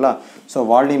அர்த்தம். ஓகேங்களா? So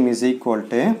volume is equal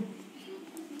to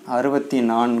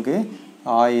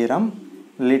 64,000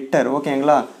 litre.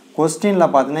 ஓகேங்களா?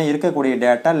 கொஸ்டினில் பார்த்தீங்கன்னா இருக்கக்கூடிய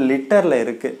டேட்டா லிட்டரில்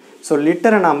இருக்குது. ஸோ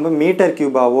லிட்டரை நம்ம மீட்டர்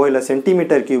கியூபாவோ இல்லை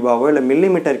சென்டிமீட்டர் கியூபாவோ இல்லை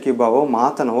மில்லிமீட்டர் கியூபாவோ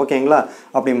மாற்றணும். ஓகேங்களா?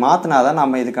 அப்படி மாற்றினா தான்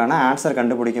நம்ம இதுக்கான ஆன்சர்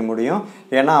கண்டுபிடிக்க முடியும்.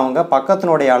 ஏன்னா அவங்க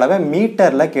பக்கத்தினுடைய அளவை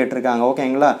மீட்டரில் கேட்டிருக்காங்க.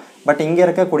 ஓகேங்களா? பட் இங்கே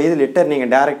இருக்கக்கூடியது லிட்டர்.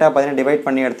 நீங்கள் டேரெக்டாக பார்த்தீங்கன்னா டிவைட்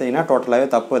பண்ணி எடுத்தீங்கன்னா டோட்டலாகவே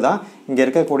தப்பு தான். இங்கே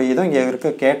இருக்கக்கூடியதும் இங்கே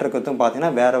கேட்டிருக்கிறதும்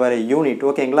பார்த்தீங்கன்னா வேறு யூனிட்.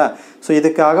 ஓகேங்களா? ஸோ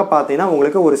இதுக்காக பார்த்தீங்கன்னா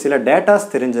உங்களுக்கு ஒரு சில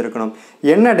டேட்டாஸ் தெரிஞ்சிருக்கணும்.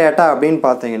 என்ன டேட்டா அப்படின்னு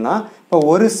பார்த்தீங்கன்னா இப்போ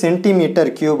 1 சென்டிமீட்டர்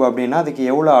கியூப் அப்படின்னா அதுக்கு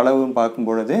எவ்வளோ அளவுன்னு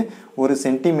பார்க்கும்பொழுது 1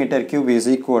 centimetre cube is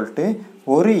equal to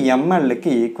 1 mlக்கு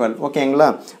equal. ஓகேங்களா?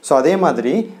 ஸோ அதே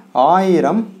மாதிரி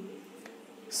 1000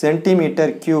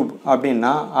 சென்டிமீட்டர் கியூப்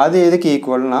அப்படின்னா அது எதுக்கு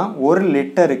ஈக்குவல்னா 1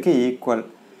 லிட்டருக்கு ஈக்குவல்.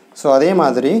 ஸோ அதே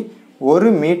மாதிரி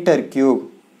 1 மீட்டர் கியூப்.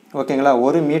 ஓகேங்களா?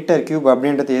 1 மீட்டர் கியூப்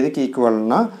அப்படின்றது எதுக்கு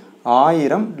ஈக்குவல்னா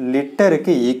 1000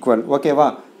 லிட்டருக்கு ஈக்குவல். ஓகேவா?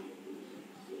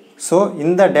 ஸோ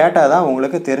இந்த டேட்டா தான்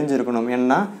உங்களுக்கு தெரிஞ்சிருக்கணும்.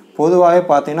 ஏன்னா பொதுவாகவே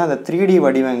பார்த்தீங்கன்னா அந்த 3D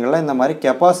வடிவங்களில் இந்த மாதிரி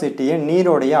கெப்பாசிட்டியை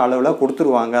நீரோடைய அளவில்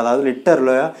கொடுத்துருவாங்க. அதாவது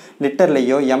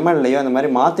லிட்டர்லையோ எம்எல்லையோ இந்த மாதிரி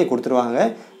மாற்றி கொடுத்துருவாங்க.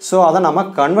 ஸோ அதை நம்ம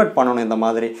கன்வெர்ட் பண்ணணும் இந்த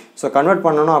மாதிரி. ஸோ கன்வெர்ட்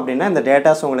பண்ணணும் அப்படின்னா இந்த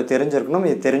டேட்டாஸ் உங்களுக்கு தெரிஞ்சிருக்கணும்.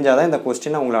 இது தெரிஞ்சால் தான் இந்த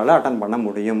கொஸ்டினை உங்களால் அட்டன் பண்ண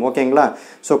முடியும். ஓகேங்களா?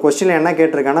 ஸோ கொஸ்டினில் என்ன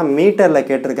கேட்டிருக்காங்கன்னா மீட்டரில்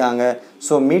கேட்டிருக்காங்க.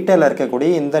 ஸோ மீட்டரில்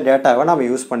இருக்கக்கூடிய இந்த டேட்டாவை நம்ம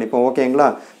யூஸ் பண்ணிப்போம். ஓகேங்களா?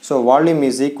 So volume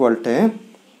is equal to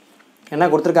என்ன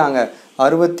கொடுத்துருக்காங்க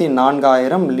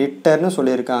 64,000 லிட்டர்னு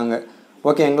சொல்லியிருக்காங்க.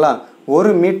 ஓகேங்களா? 1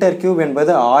 மீட்டர் கியூப்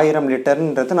என்பது 1000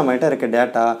 லிட்டர்ன்றது நம்மகிட்ட இருக்க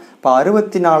டேட்டா. இப்போ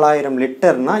 64,000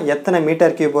 லிட்டர்னால் எத்தனை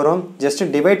மீட்டர் கியூப் வரும்? ஜஸ்ட்டு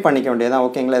டிவைட் பண்ணிக்க வேண்டியதான்.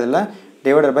 ஓகேங்களா? இதில்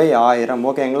டிவைடட் பை 1000.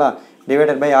 ஓகேங்களா?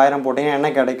 டிவைடட் பை 1000 போட்டிங்கன்னா என்ன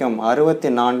கிடைக்கும்?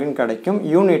 64ன்னு கிடைக்கும்.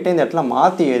 யூனிட்டை இந்த இடத்துல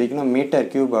மாற்றி எழுதிக்கணும் மீட்டர்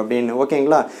கியூப் அப்படின்னு.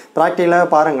 ஓகேங்களா? ப்ராக்டிக்கலாக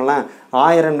பாருங்களேன்.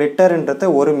 1000 லிட்டருன்றது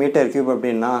 1 மீட்டர் கியூப்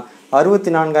அப்படின்னா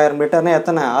 64,000 லிட்டர்னா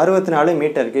எத்தனை? 64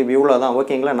 மீட்டர் கியூப். இவ்வளோ தான்.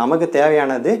 ஓகேங்களா? நமக்கு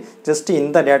தேவையானது ஜஸ்ட்டு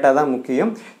இந்த டேட்டா தான்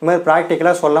முக்கியம். இந்த மாதிரி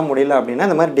ப்ராக்டிக்கலாக சொல்ல முடியல அப்படின்னா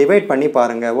இந்த மாதிரி டிவைட் பண்ணி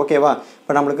பாருங்கள். ஓகேவா?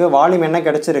 இப்போ நம்மளுக்கு வால்யூம் என்ன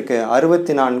கிடச்சிருக்கு?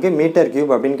 64 மீட்டர்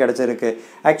கியூப் அப்படின்னு கிடச்சிருக்கு.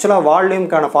 ஆக்சுவலாக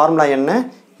வால்யூம்க்கான ஃபார்முலா என்ன?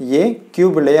 ஏ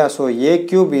கியூப் இல்லையா? So a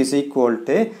cube is equal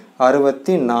to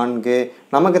 64.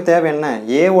 நமக்கு தேவை என்ன?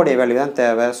 ஏவோடைய வேல்யூ தான்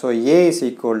தேவை. So A is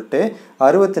equal to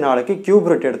 64க்கு cube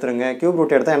root எடுத்துருங்க. கியூப்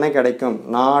ரூட் எடுத்தால் என்ன கிடைக்கும்?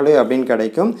 4 அப்படின்னு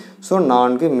கிடைக்கும். So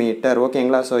 4 metre.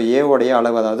 ஓகேங்களா? ஸோ ஏவோடைய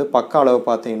அளவு அதாவது பக்க அளவு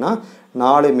பார்த்தீங்கன்னா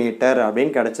 4 மீட்டர்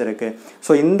அப்படின்னு கிடச்சிருக்கு.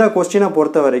 ஸோ இந்த கொஸ்டினை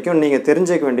பொறுத்த வரைக்கும் நீங்கள்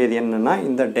தெரிஞ்சுக்க வேண்டியது என்னென்னா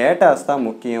இந்த டேட்டாஸ் தான்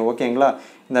முக்கியம். ஓகேங்களா?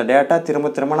 இந்த டேட்டா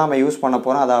திரும்ப நம்ம யூஸ் பண்ண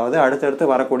போகிறோம். அதாவது அடுத்தடுத்து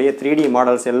வரக்கூடிய 3D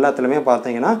மாடல்ஸ் எல்லாத்துலேயுமே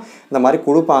பார்த்தீங்கன்னா இந்த மாதிரி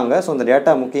கொடுப்பாங்க. ஸோ இந்த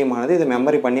டேட்டா முக்கியமானது. இது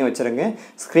மெமரி பண்ணி வச்சுருங்க.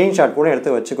 ஸ்க்ரீன்ஷாட் கூட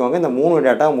எடுத்து வச்சுக்கோங்க. இந்த 3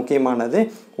 டேட்டா முக்கியமானது.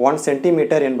 1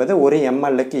 சென்டிமீட்டர் என்பது 1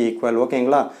 mlக்கு ஈக்குவல்.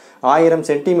 ஓகேங்களா? 1000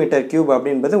 சென்டிமீட்டர் கியூப்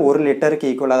அப்படின்றது 1 லிட்டருக்கு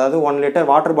ஈக்குவல். அதாவது 1 லிட்டர்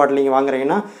வாட்டர் பாட்டில் நீங்கள்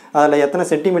வாங்குறீங்கன்னா அதில் எத்தனை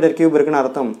சென்டிமீட்டர் கியூப் இருக்குன்னு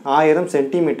அர்த்தம்? 1000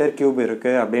 சென்டிமீட்டர் கியூப்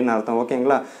இருக்குது அப்படின்னு அர்த்தம்.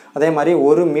 ஓகேங்களா? அதே மாதிரி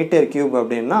 1 மீட்டர் கியூப்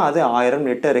அப்படின்னா அது 1000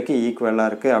 லிட்டருக்கு ஈக்குவலாக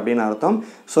இருக்குது அப்படின்னு அர்த்தம்.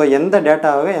 ஸோ எந்த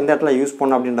டேட்டாவை எந்த இடத்துல யூஸ்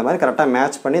பண்ணணும் அப்படின்ற மாதிரி கரெக்டாக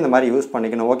மேட்ச் பண்ணி இந்த மாதிரி யூஸ்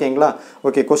பண்ணிக்கணும். ஓகேங்களா?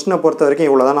 ஓகே, கொஸ்டினை பொறுத்த வரைக்கும்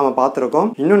இவ்வளோ தான் நம்ம பார்த்துருக்கோம்.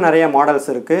 இன்னும் நிறைய மாடல்ஸ்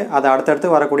இருக்குது. அதை அடுத்தடுத்து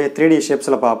வரக்கூடிய 3D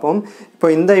ஷேப்ஸில் பார்ப்போம். இப்போ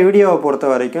இந்த வீடியோவை பொறுத்த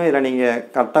வரைக்கும் இதில் நீங்கள்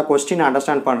கரெக்டாக கொஸ்டினை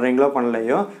அண்டர்ஸ்டாண்ட் பண்ணுறீங்களோ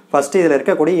பண்ணலையோ ஃபஸ்ட்டு இதில்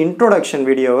இருக்கக்கூடிய இன்ட்ரோடக்ஷன்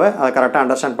வீடியோவை அதை கரெக்டாக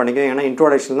அண்டர்ஸ்டாண்ட் பண்ணிக்கோ. ஏன்னா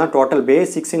இன்ட்ரோடக்ஷன் தான் டோட்டல்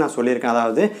பேசிக்ஸையும் நான் சொல்லியிருக்கேன்.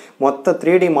 அதாவது மொத்த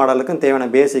 3D மாடலுக்கும் தேவையான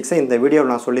பேசிக்ஸை இந்த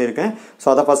வீடியோவில் நான் சொல்லியிருக்கேன். ஸோ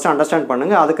அதை ஃபஸ்ட்டு அண்டர்ஸ்டாண்ட்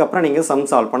பண்ணுங்கள். அதுக்கப்புறம் நீங்கள் சம்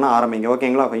சால்வ் பண்ண ஆரம்பிங்க.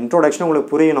 ஓகேங்களா? இன்ட்ரோடக்ஷன்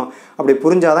உங்களுக்கு புரியணும். அப்படி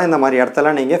புரிஞ்சால் தான் இந்த மாதிரி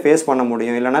இடத்துல நீங்கள் ஃபேஸ் பண்ண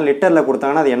முடியும். இல்லைனா லிட்டரில்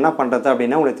கொடுத்தாங்கன்னா அது என்ன பண்ணுறது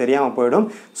அப்படின்னா உங்களுக்கு தெரியாமல் போயிடும்.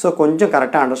 ஸோ கொஞ்சம்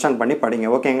கரெக்டாக அண்டர்ஸ்டாண்ட் பண்ணி படிங்க.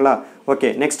 ஓகேங்களா?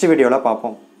 ஓகே, நெக்ஸ்ட் வீடியோவில்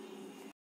பார்ப்போம்.